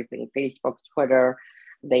off everything, Facebook, Twitter.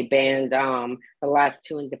 They banned the last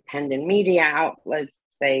two independent media outlets.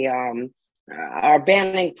 They are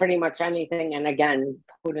banning pretty much anything. And again,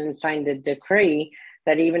 Putin signed a decree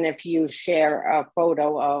that even if you share a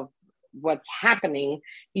photo of what's happening,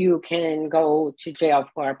 you can go to jail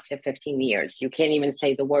for up to 15 years. You can't even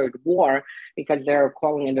say the word war because they're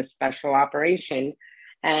calling it a special operation.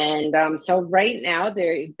 And so right now,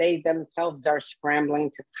 they themselves are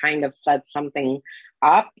scrambling to kind of set something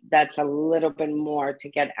up that's a little bit more to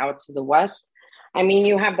get out to the West. I mean,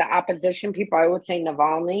 you have the opposition people, I would say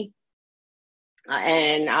Navalny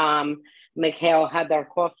and Mikhail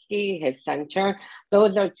Khodorkovsky, his center.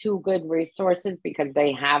 Those are two good resources because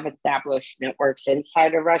they have established networks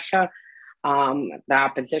inside of Russia, the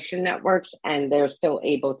opposition networks, and they're still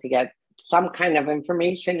able to get some kind of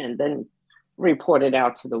information and then report it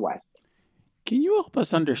out to the West. Can you help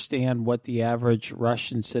us understand what the average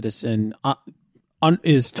Russian citizen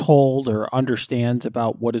is told or understands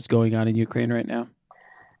about what is going on in Ukraine right now?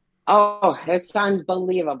 Oh, it's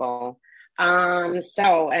unbelievable. And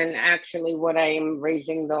actually what I'm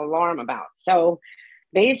raising the alarm about. So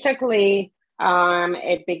basically,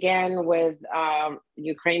 it began with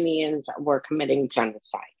Ukrainians were committing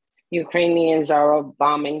genocide. Ukrainians are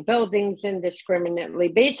bombing buildings indiscriminately.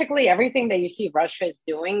 Basically, everything that you see Russia is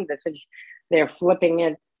doing, they're flipping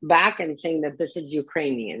it back and saying that this is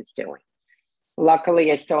Ukrainians doing.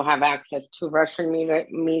 Luckily, I still have access to Russian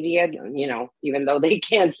media, even though they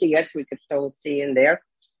can't see us, we could still see in there.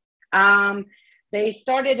 They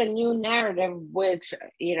started a new narrative, which,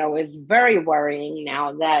 is very worrying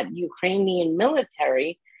now that Ukrainian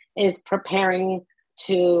military is preparing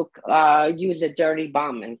to use a dirty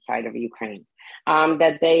bomb inside of Ukraine.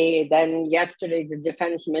 Yesterday, the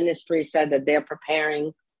defense ministry said that they're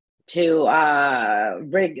preparing to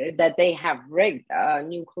they have rigged a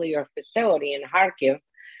nuclear facility in Kharkiv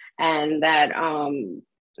and that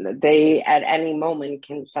they at any moment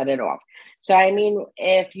can set it off. So, I mean,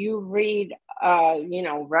 if you read,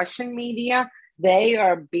 Russian media, they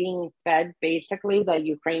are being fed basically that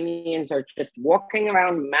Ukrainians are just walking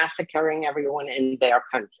around massacring everyone in their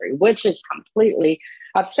country, which is completely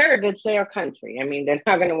absurd. It's their country. I mean, they're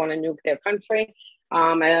not going to want to nuke their country.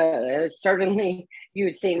 Certainly, you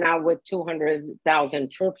see now with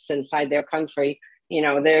 200,000 troops inside their country,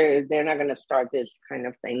 they're not going to start this kind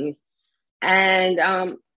of thing. And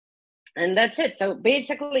that's it. So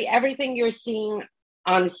basically, everything you're seeing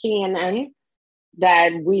on CNN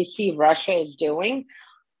that we see Russia is doing,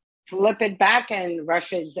 flip it back, and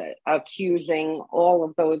Russia's accusing all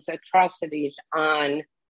of those atrocities on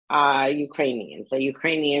Ukrainians. The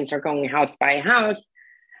Ukrainians are going house by house,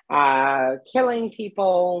 killing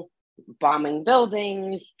people, bombing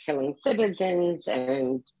buildings, killing citizens,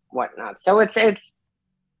 and whatnot. So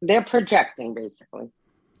they're projecting basically.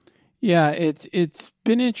 Yeah, it's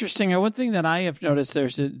been interesting. One thing that I have noticed,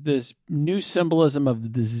 there's this new symbolism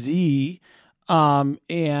of the Z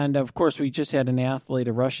And of course, we just had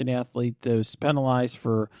a Russian athlete that was penalized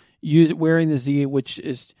for wearing the Z, which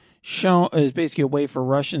is basically a way for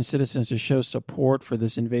Russian citizens to show support for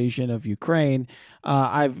this invasion of Ukraine.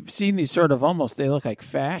 I've seen these sort of they look like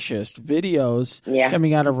fascist videos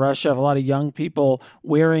coming out of Russia of a lot of young people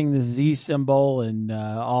wearing the Z symbol and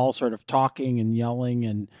all sort of talking and yelling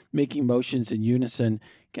and making motions in unison.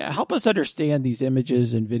 Help us understand these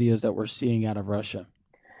images and videos that we're seeing out of Russia.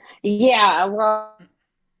 Yeah, well,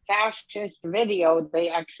 fascist video, they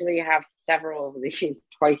actually have several of these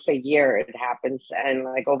twice a year. It happens. And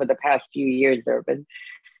like over the past few years, there have been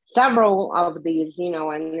several of these,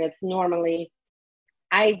 and it's normally,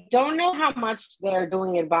 I don't know how much they're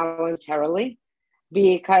doing it voluntarily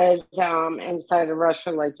because inside of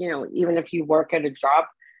Russia, even if you work at a job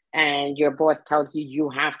and your boss tells you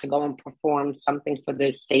you have to go and perform something for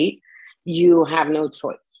the state, you have no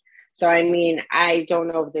choice. So, I don't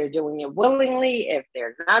know if they're doing it willingly, if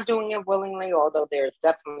they're not doing it willingly, although there's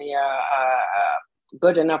definitely a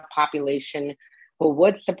good enough population who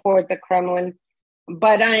would support the Kremlin.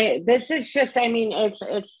 But this is just,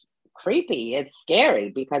 it's creepy. It's scary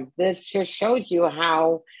because this just shows you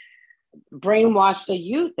how brainwashed the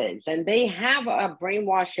youth is. And they have a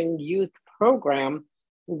brainwashing youth program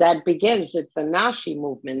that begins, it's the Nashi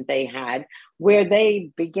movement they had, where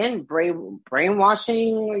they begin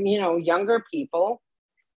brainwashing, younger people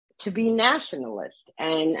to be nationalist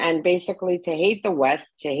and basically to hate the West,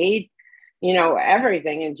 to hate,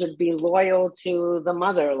 everything and just be loyal to the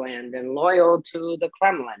motherland and loyal to the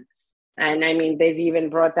Kremlin. And they've even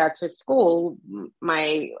brought that to school.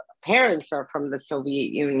 My parents are from the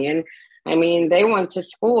Soviet Union. They went to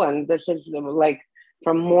school and this is like,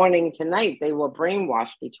 from morning to night, they were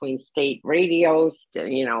brainwashed between state radios,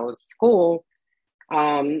 school,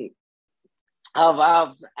 of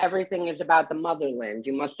everything is about the motherland.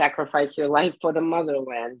 You must sacrifice your life for the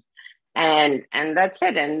motherland. And that's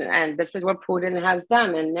it. And this is what Putin has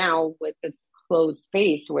done. And now with this closed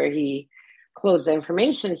space where he closed the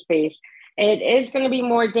information space, it is going to be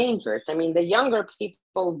more dangerous. The younger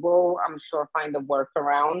people will, I'm sure, find a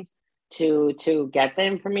workaround to get the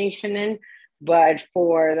information in. But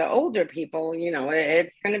for the older people,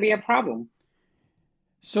 it's going to be a problem.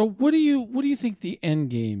 So what do you think the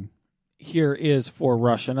end game here is for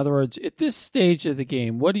Russia? In other words, at this stage of the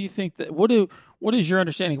game, what do you think what is your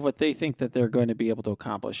understanding of what they think that they're going to be able to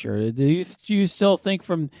accomplish here? Do you still think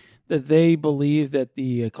that they believe that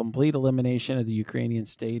the complete elimination of the Ukrainian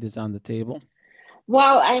state is on the table?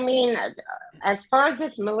 Well, as far as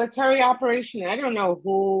this military operation, I don't know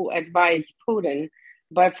who advised Putin.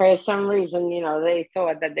 But for some reason, they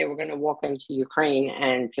thought that they were going to walk into Ukraine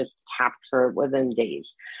and just capture it within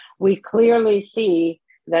days. We clearly see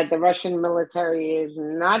that the Russian military is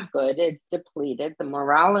not good. It's depleted. The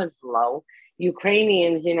morale is low.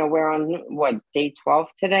 Ukrainians, we're on, day 12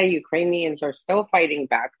 today? Ukrainians are still fighting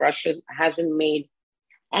back. Russia hasn't made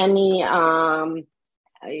any,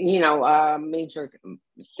 major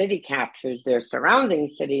city captures. They're surrounding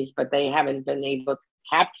cities, but they haven't been able to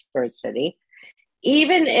capture a city.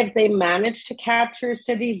 Even if they manage to capture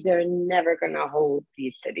cities, they're never going to hold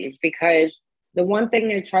these cities because the one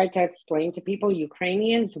thing I try to explain to people,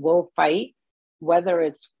 Ukrainians will fight, whether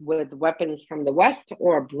it's with weapons from the West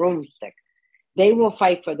or a broomstick. They will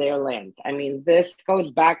fight for their land. This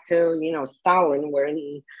goes back to, Stalin, where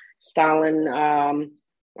Stalin,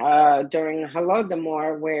 during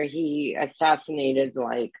Holodomor, where he assassinated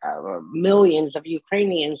millions of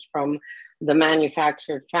Ukrainians from the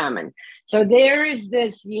manufactured famine. So there is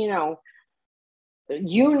this,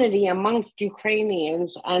 unity amongst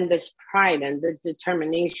Ukrainians and this pride and this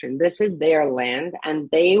determination. This is their land and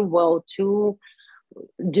they will do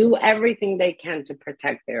everything they can to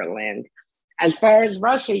protect their land. As far as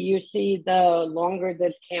Russia, you see the longer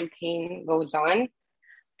this campaign goes on,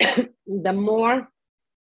 the more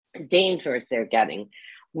dangerous they're getting.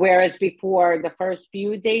 Whereas before the first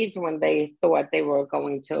few days when they thought they were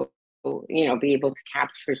going to be able to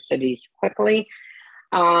capture cities quickly.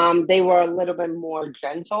 They were a little bit more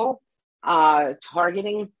gentle,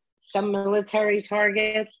 targeting some military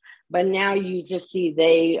targets. But now you just see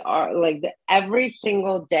they are every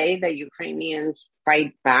single day that Ukrainians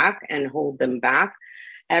fight back and hold them back,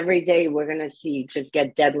 every day we're going to see just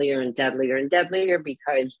get deadlier and deadlier and deadlier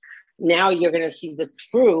because now you're going to see the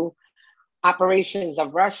true operations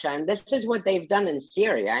of Russia. And this is what they've done in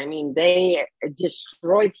Syria. They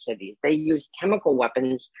destroyed cities. They used chemical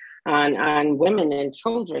weapons on women and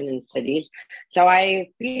children in cities. So I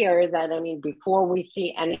fear that, before we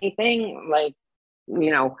see anything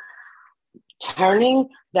turning,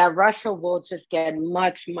 that Russia will just get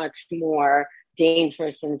much, much more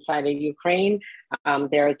dangerous inside of Ukraine.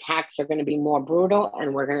 Their attacks are going to be more brutal,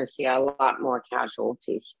 and we're going to see a lot more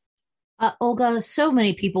casualties. Olga, so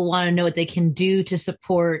many people want to know what they can do to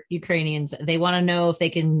support Ukrainians. They want to know if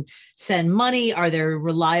they can send money. Are there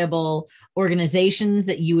reliable organizations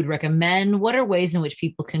that you would recommend? What are ways in which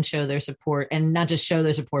people can show their support, and not just show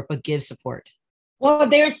their support, but give support? Well,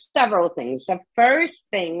 there's several things. The first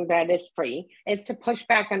thing that is free is to push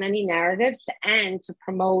back on any narratives and to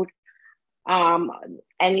promote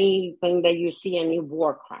anything that you see, any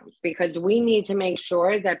war crimes, because we need to make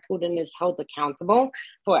sure that Putin is held accountable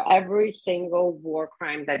for every single war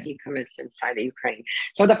crime that he commits inside of Ukraine.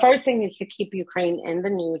 So the first thing is to keep Ukraine in the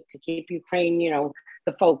news, to keep Ukraine,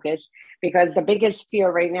 the focus, because the biggest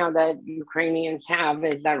fear right now that Ukrainians have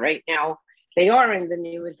is that right now they are in the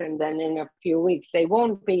news, and then in a few weeks they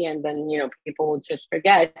won't be, and then people will just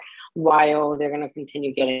forget while they're going to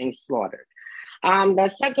continue getting slaughtered. The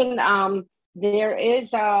second, there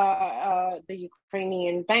is the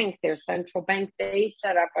Ukrainian bank, their central bank. They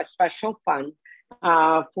set up a special fund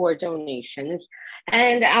for donations,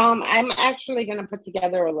 and I'm actually going to put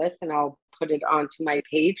together a list, and I'll put it onto my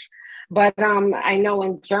page. But I know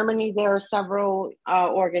in Germany there are several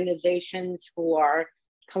organizations who are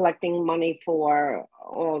collecting money for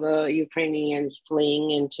all the Ukrainians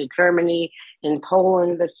fleeing into Germany, in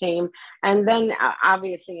Poland, the same, and then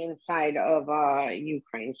obviously inside of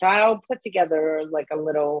Ukraine. So I'll put together like a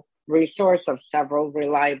little resource of several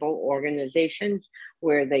reliable organizations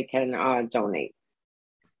where they can donate.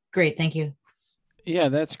 Great, thank you. Yeah,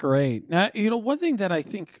 that's great. Now, one thing that I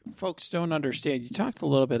think folks don't understand, you talked a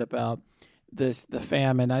little bit about the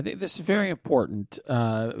famine. I think this is very important,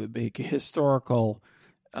 big historical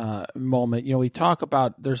moment. We talk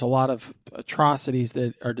about there's a lot of atrocities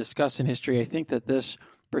that are discussed in history. I think that this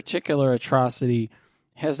particular atrocity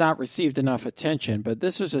has not received enough attention, but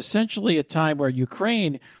this was essentially a time where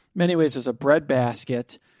Ukraine, in many ways, was a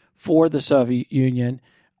breadbasket for the Soviet Union,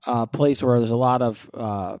 a place where there's a lot of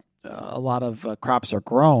crops are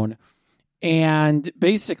grown, and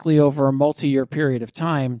basically over a multi-year period of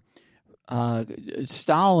time,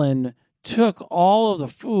 Stalin took all of the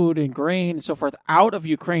food and grain and so forth out of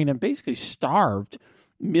Ukraine and basically starved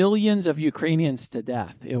millions of Ukrainians to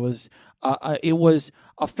death. It was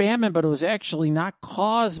a famine, but it was actually not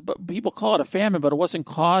caused, but people call it a famine, but it wasn't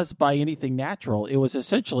caused by anything natural. It was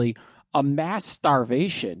essentially a mass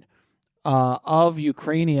starvation of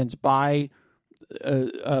Ukrainians by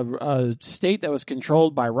a state that was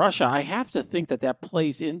controlled by Russia. I have to think that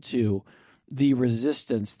plays into the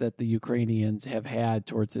resistance that the Ukrainians have had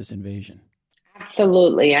towards this invasion.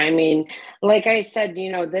 Absolutely. I mean, like I said,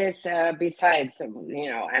 this, besides,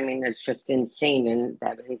 it's just insane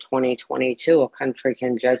that in 2022, a country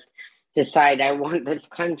can just decide, I want this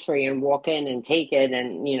country, and walk in and take it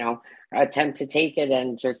and, attempt to take it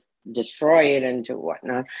and just destroy it and do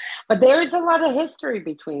whatnot. But there is a lot of history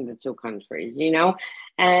between the two countries,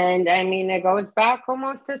 and I mean, it goes back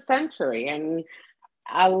almost a century, and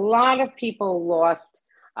a lot of people lost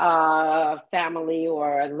family,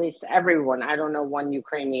 or at least everyone. I don't know one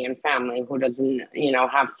Ukrainian family who doesn't,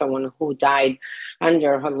 have someone who died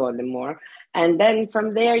under Holodomor. And then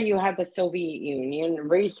from there, you had the Soviet Union.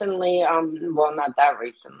 Recently, well, not that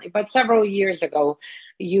recently, but several years ago,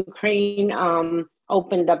 Ukraine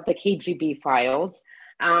opened up the KGB files.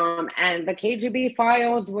 And the KGB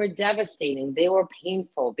files were devastating. They were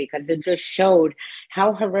painful because it just showed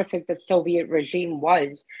how horrific the Soviet regime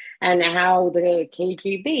was, and how the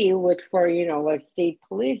KGB, which were, like state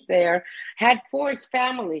police there, had forced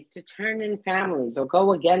families to turn in families or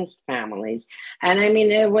go against families. And I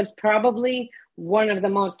mean, it was probably one of the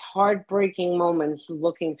most heartbreaking moments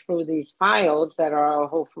looking through these files that are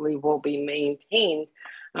hopefully will be maintained.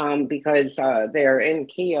 Because they're in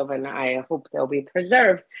Kiev, and I hope they'll be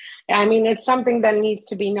preserved. I mean, it's something that needs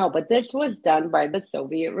to be known, but this was done by the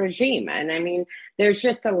Soviet regime. And I mean, there's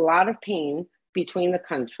just a lot of pain between the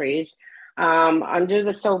countries under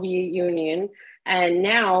the Soviet Union. And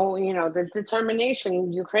now, there's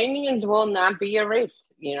determination. Ukrainians will not be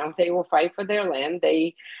erased. They will fight for their land.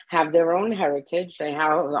 They have their own heritage. They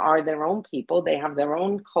are their own people. They have their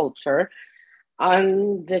own culture.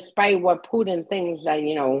 Despite what Putin thinks that,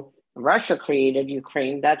 Russia created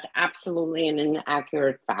Ukraine, that's absolutely an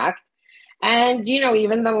inaccurate fact. And,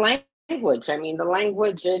 even the language, I mean, the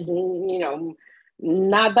language is,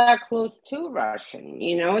 not that close to Russian,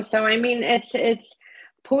 so I mean, it's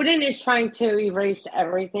Putin is trying to erase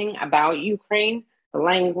everything about Ukraine, the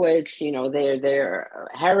language, their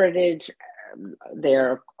heritage,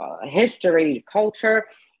 their history, culture.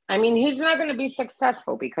 I mean, he's not going to be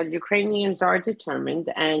successful because Ukrainians are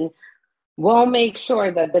determined, and we'll make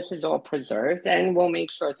sure that this is all preserved, and we'll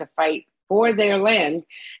make sure to fight for their land.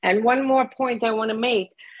 And one more point I want to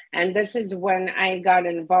make, and this is when I got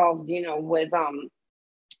involved, with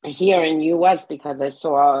here in U.S. because I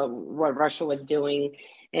saw what Russia was doing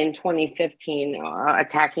in 2015,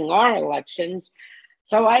 attacking our elections.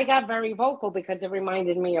 So I got very vocal because it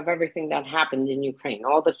reminded me of everything that happened in Ukraine,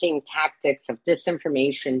 all the same tactics of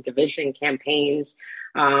disinformation, division campaigns,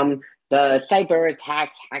 the cyber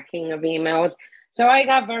attacks, hacking of emails. So I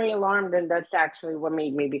got very alarmed, and that's actually what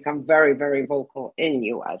made me become very, very vocal in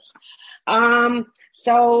U.S.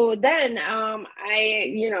 So then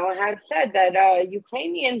I, had said that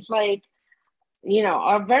Ukrainians,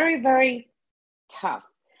 are very, very tough.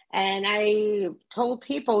 And I told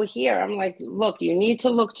people here, I'm like, look, you need to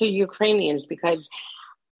look to Ukrainians because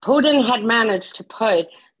Putin had managed to put,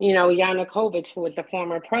 Yanukovych, who was the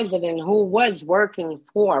former president, who was working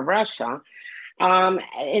for Russia,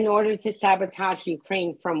 in order to sabotage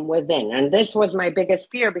Ukraine from within. And this was my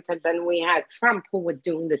biggest fear because then we had Trump, who was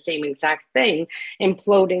doing the same exact thing,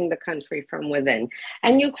 imploding the country from within.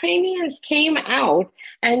 And Ukrainians came out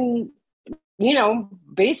and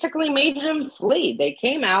basically made him flee. They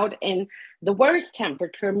came out in the worst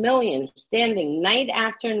temperature, millions standing night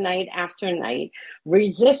after night after night,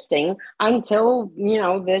 resisting until,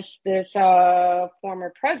 this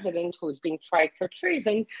former president who's being tried for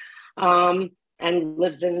treason, and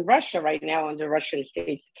lives in Russia right now under Russian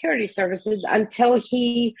state security services until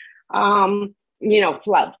he,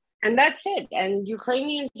 fled. And that's it. And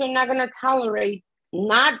Ukrainians are not going to tolerate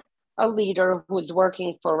not a leader who's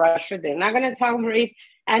working for Russia. They're not going to tolerate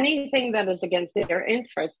anything that is against their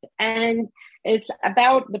interest. And it's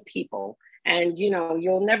about the people. And,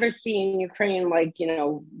 you'll never see in Ukraine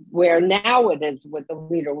where now it is with the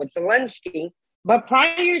leader, with Zelensky. But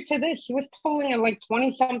prior to this, he was polling at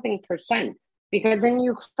 20-something%. Because in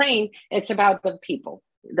Ukraine, it's about the people.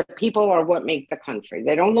 The people are what make the country.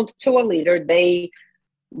 They don't look to a leader. They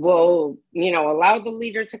will, allow the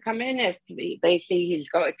leader to come in. If they see he's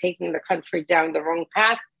taking the country down the wrong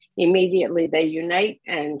path, immediately they unite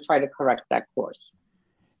and try to correct that course.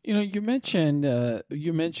 You mentioned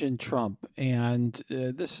Trump, and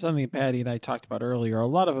this is something Patty and I talked about earlier. A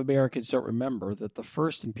lot of Americans don't remember that the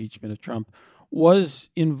first impeachment of Trump was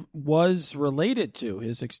related to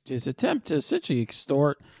his attempt to essentially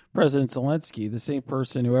extort President Zelensky, the same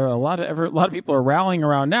person who a lot of people are rallying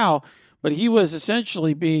around now. But he was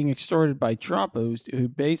essentially being extorted by Trump, who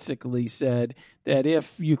basically said that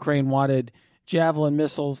if Ukraine wanted Javelin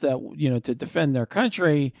missiles that to defend their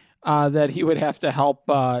country, that he would have to help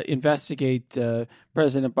investigate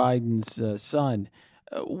President Biden's son.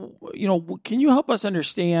 Can you help us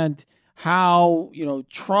understand how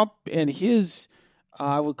Trump and his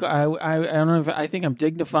I don't know if I think I'm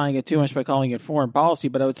dignifying it too much by calling it foreign policy,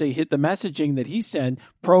 but I would say the messaging that he sent,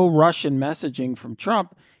 pro-Russian messaging from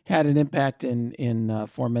Trump, had an impact in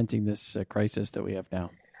fomenting this crisis that we have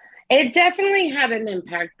now. It definitely had an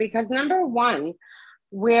impact because, number one,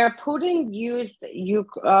 where Putin used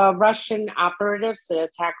Russian operatives to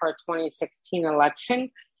attack our 2016 election,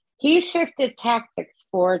 he shifted tactics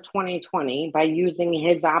for 2020 by using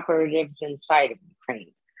his operatives inside of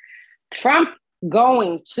Ukraine. Trump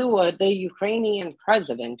going to the Ukrainian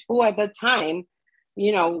president, who at the time,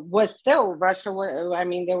 was still Russia. I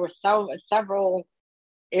mean, there were several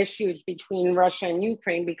issues between Russia and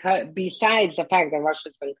Ukraine because besides the fact that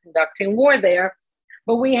Russia's been conducting war there,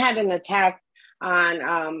 but we had an attack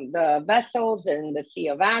on the vessels in the Sea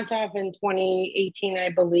of Azov in 2018, I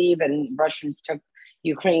believe, and Russians took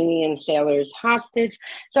Ukrainian sailors hostage.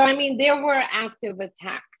 So, I mean, there were active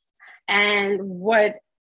attacks. And what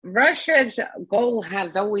Russia's goal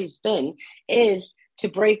has always been is to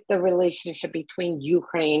break the relationship between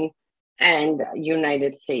Ukraine and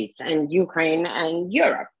United States and Ukraine and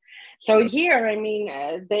Europe. So here, I mean,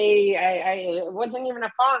 it wasn't even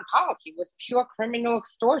a foreign policy. It was pure criminal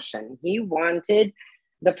extortion. He wanted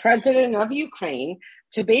the president of Ukraine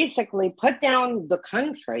to basically put down the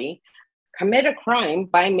country, commit a crime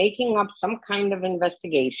by making up some kind of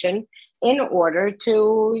investigation in order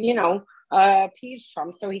to, appease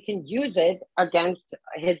Trump so he can use it against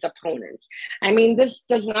his opponents. I mean, this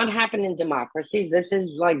does not happen in democracies. This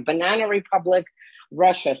is like banana republic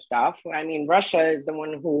Russia stuff. I mean, Russia is the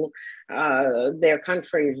one who their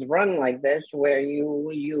countries run like this, where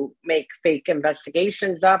you make fake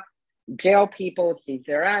investigations up, jail people, seize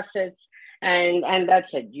their assets, and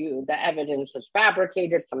that's it. The evidence is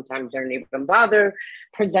fabricated. Sometimes they don't even bother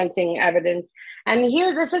presenting evidence. And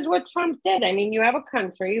here, this is what Trump did. I mean, you have a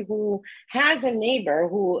country who has a neighbor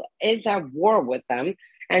who is at war with them,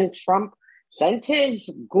 and Trump sent his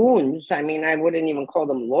goons, I mean, I wouldn't even call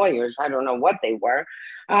them lawyers, I don't know what they were,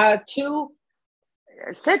 to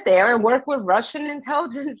sit there and work with Russian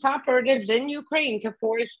intelligence operatives in Ukraine to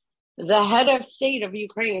force the head of state of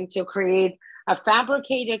Ukraine to create a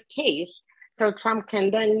fabricated case so Trump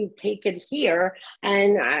can then take it here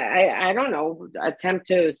and I don't know, attempt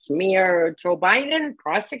to smear Joe Biden,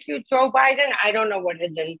 prosecute Joe Biden. I don't know what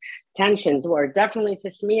his intentions were. Definitely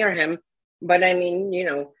to smear him. But I mean, you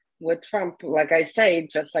know, with Trump, like I say,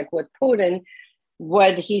 just like with Putin,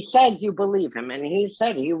 what he says, you believe him. And he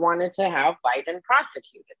said he wanted to have Biden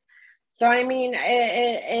prosecuted. So, I mean,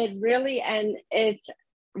 it really, and it's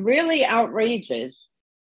really outrageous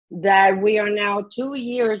that we are now 2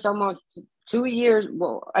 years, almost 2 years,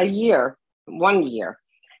 well, a year, 1 year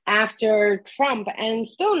after Trump, and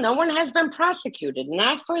still no one has been prosecuted.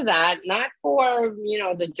 Not for that, not for, you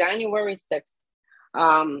know, the January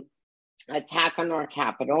 6th attack on our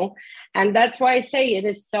Capitol. And that's why I say it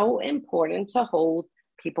is so important to hold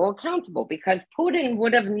people accountable, because Putin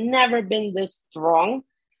would have never been this strong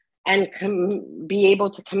and be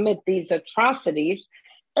able to commit these atrocities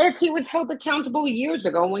if he was held accountable years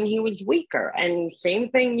ago when he was weaker. And same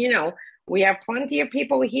thing, you know, we have plenty of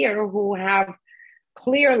people here who have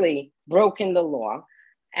clearly broken the law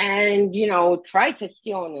and, you know, tried to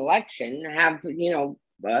steal an election, have, you know,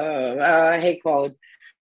 hate code,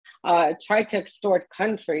 tried to extort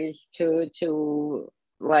countries to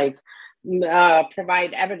like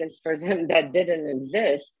provide evidence for them that didn't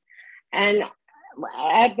exist. And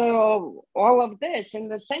at all of this in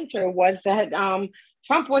the center was that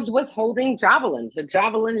Trump was withholding javelins, the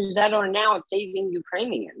javelins that are now saving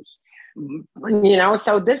Ukrainians. You know,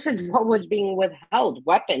 so this is what was being withheld,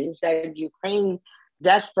 weapons that Ukraine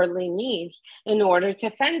desperately needs in order to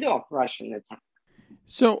fend off Russian attack.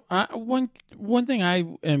 So one thing I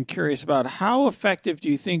am curious about, how effective do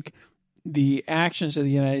you think the actions of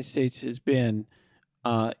the United States has been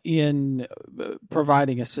in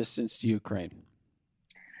providing assistance to Ukraine?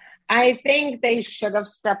 I think they should have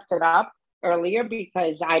stepped it up earlier,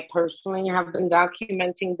 because I personally have been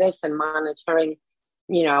documenting this and monitoring,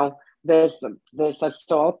 you know, this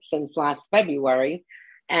assault since last February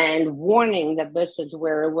and warning that this is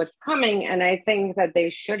where it was coming. And I think that they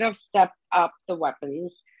should have stepped up the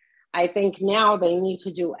weapons. I think now they need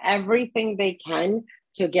to do everything they can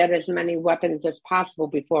to get as many weapons as possible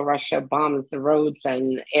before Russia bombs the roads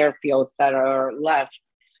and airfields that are left,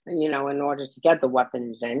 you know, in order to get the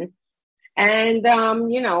weapons in. And,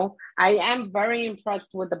 you know, I am very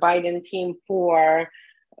impressed with the Biden team for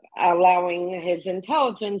allowing his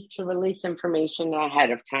intelligence to release information ahead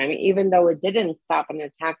of time, even though it didn't stop an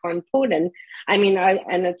attack on Putin. I mean,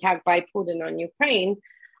 an attack by Putin on Ukraine.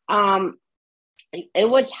 It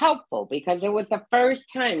was helpful because it was the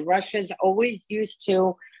first time. Russia's always used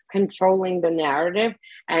to controlling the narrative,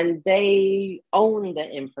 and they own the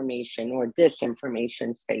information or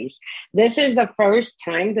disinformation space. This is the first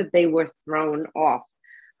time that they were thrown off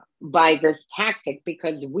by this tactic,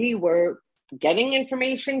 because we were getting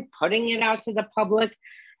information, putting it out to the public,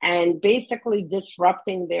 and basically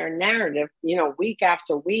disrupting their narrative, you know, week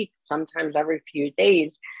after week, sometimes every few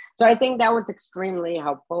days. So I think that was extremely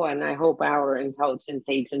helpful, and I hope our intelligence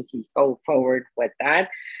agencies go forward with that.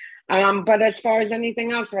 But as far as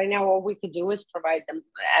anything else, right now, all we could do is provide them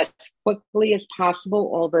as quickly as possible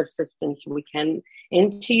all the assistance we can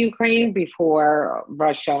into Ukraine before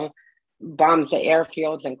Russia bombs the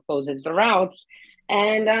airfields and closes the routes.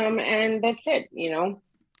 And that's it, you know.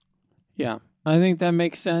 Yeah, I think that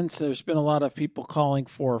makes sense. There's been a lot of people calling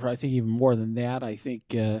for, I think, even more than that. I think,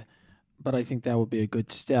 but I think that would be a good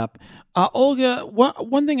step. Olga,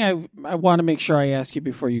 one thing I want to make sure I ask you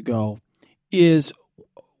before you go is,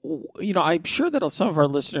 you know, I'm sure that some of our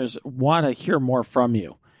listeners want to hear more from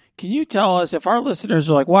you. Can you tell us, if our listeners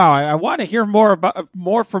are like, wow, I want to hear more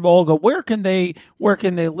from Olga, where can they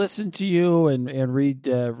listen to you and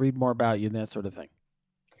read more about you and that sort of thing?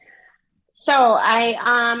 So I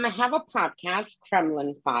have a podcast,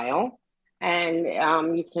 Kremlin File, and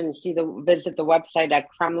you can visit the website at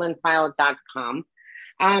kremlinfile.com.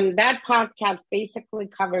 That podcast basically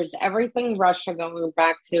covers everything Russia, going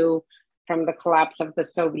back to from the collapse of the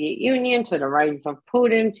Soviet Union to the rise of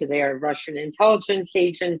Putin to their Russian intelligence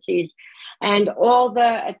agencies and all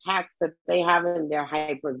the attacks that they have in their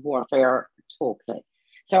hybrid warfare toolkit.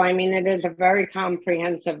 So, I mean, it is a very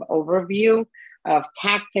comprehensive overview of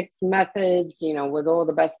tactics, methods, you know, with all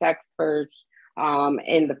the best experts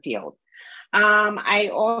in the field. I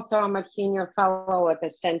also am a senior fellow at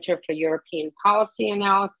the Center for European Policy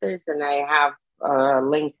Analysis, and I have a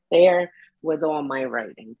link there with all my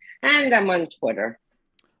writing. And I'm on Twitter.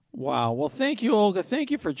 Wow. Well, thank you, Olga.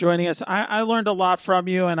 Thank you for joining us. I learned a lot from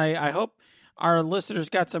you, and I hope our listeners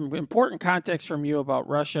got some important context from you about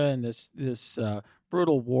Russia and this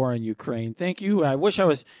brutal war in Ukraine. Thank you. I wish I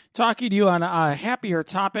was talking to you on a happier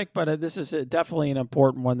topic, but this is definitely an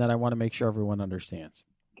important one that I want to make sure everyone understands.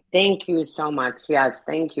 Thank you so much. Yes,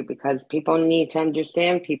 thank you, because people need to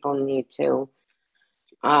understand. People need to,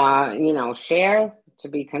 share, to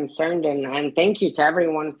be concerned. And thank you to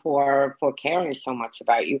everyone for caring so much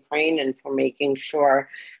about Ukraine and for making sure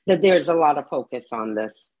that there's a lot of focus on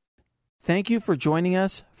this. Thank you for joining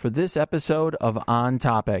us for this episode of On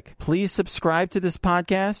Topic. Please subscribe to this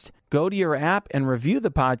podcast, go to your app and review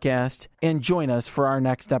the podcast, and join us for our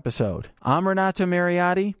next episode. I'm Renato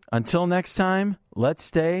Mariotti. Until next time, let's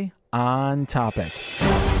stay on topic.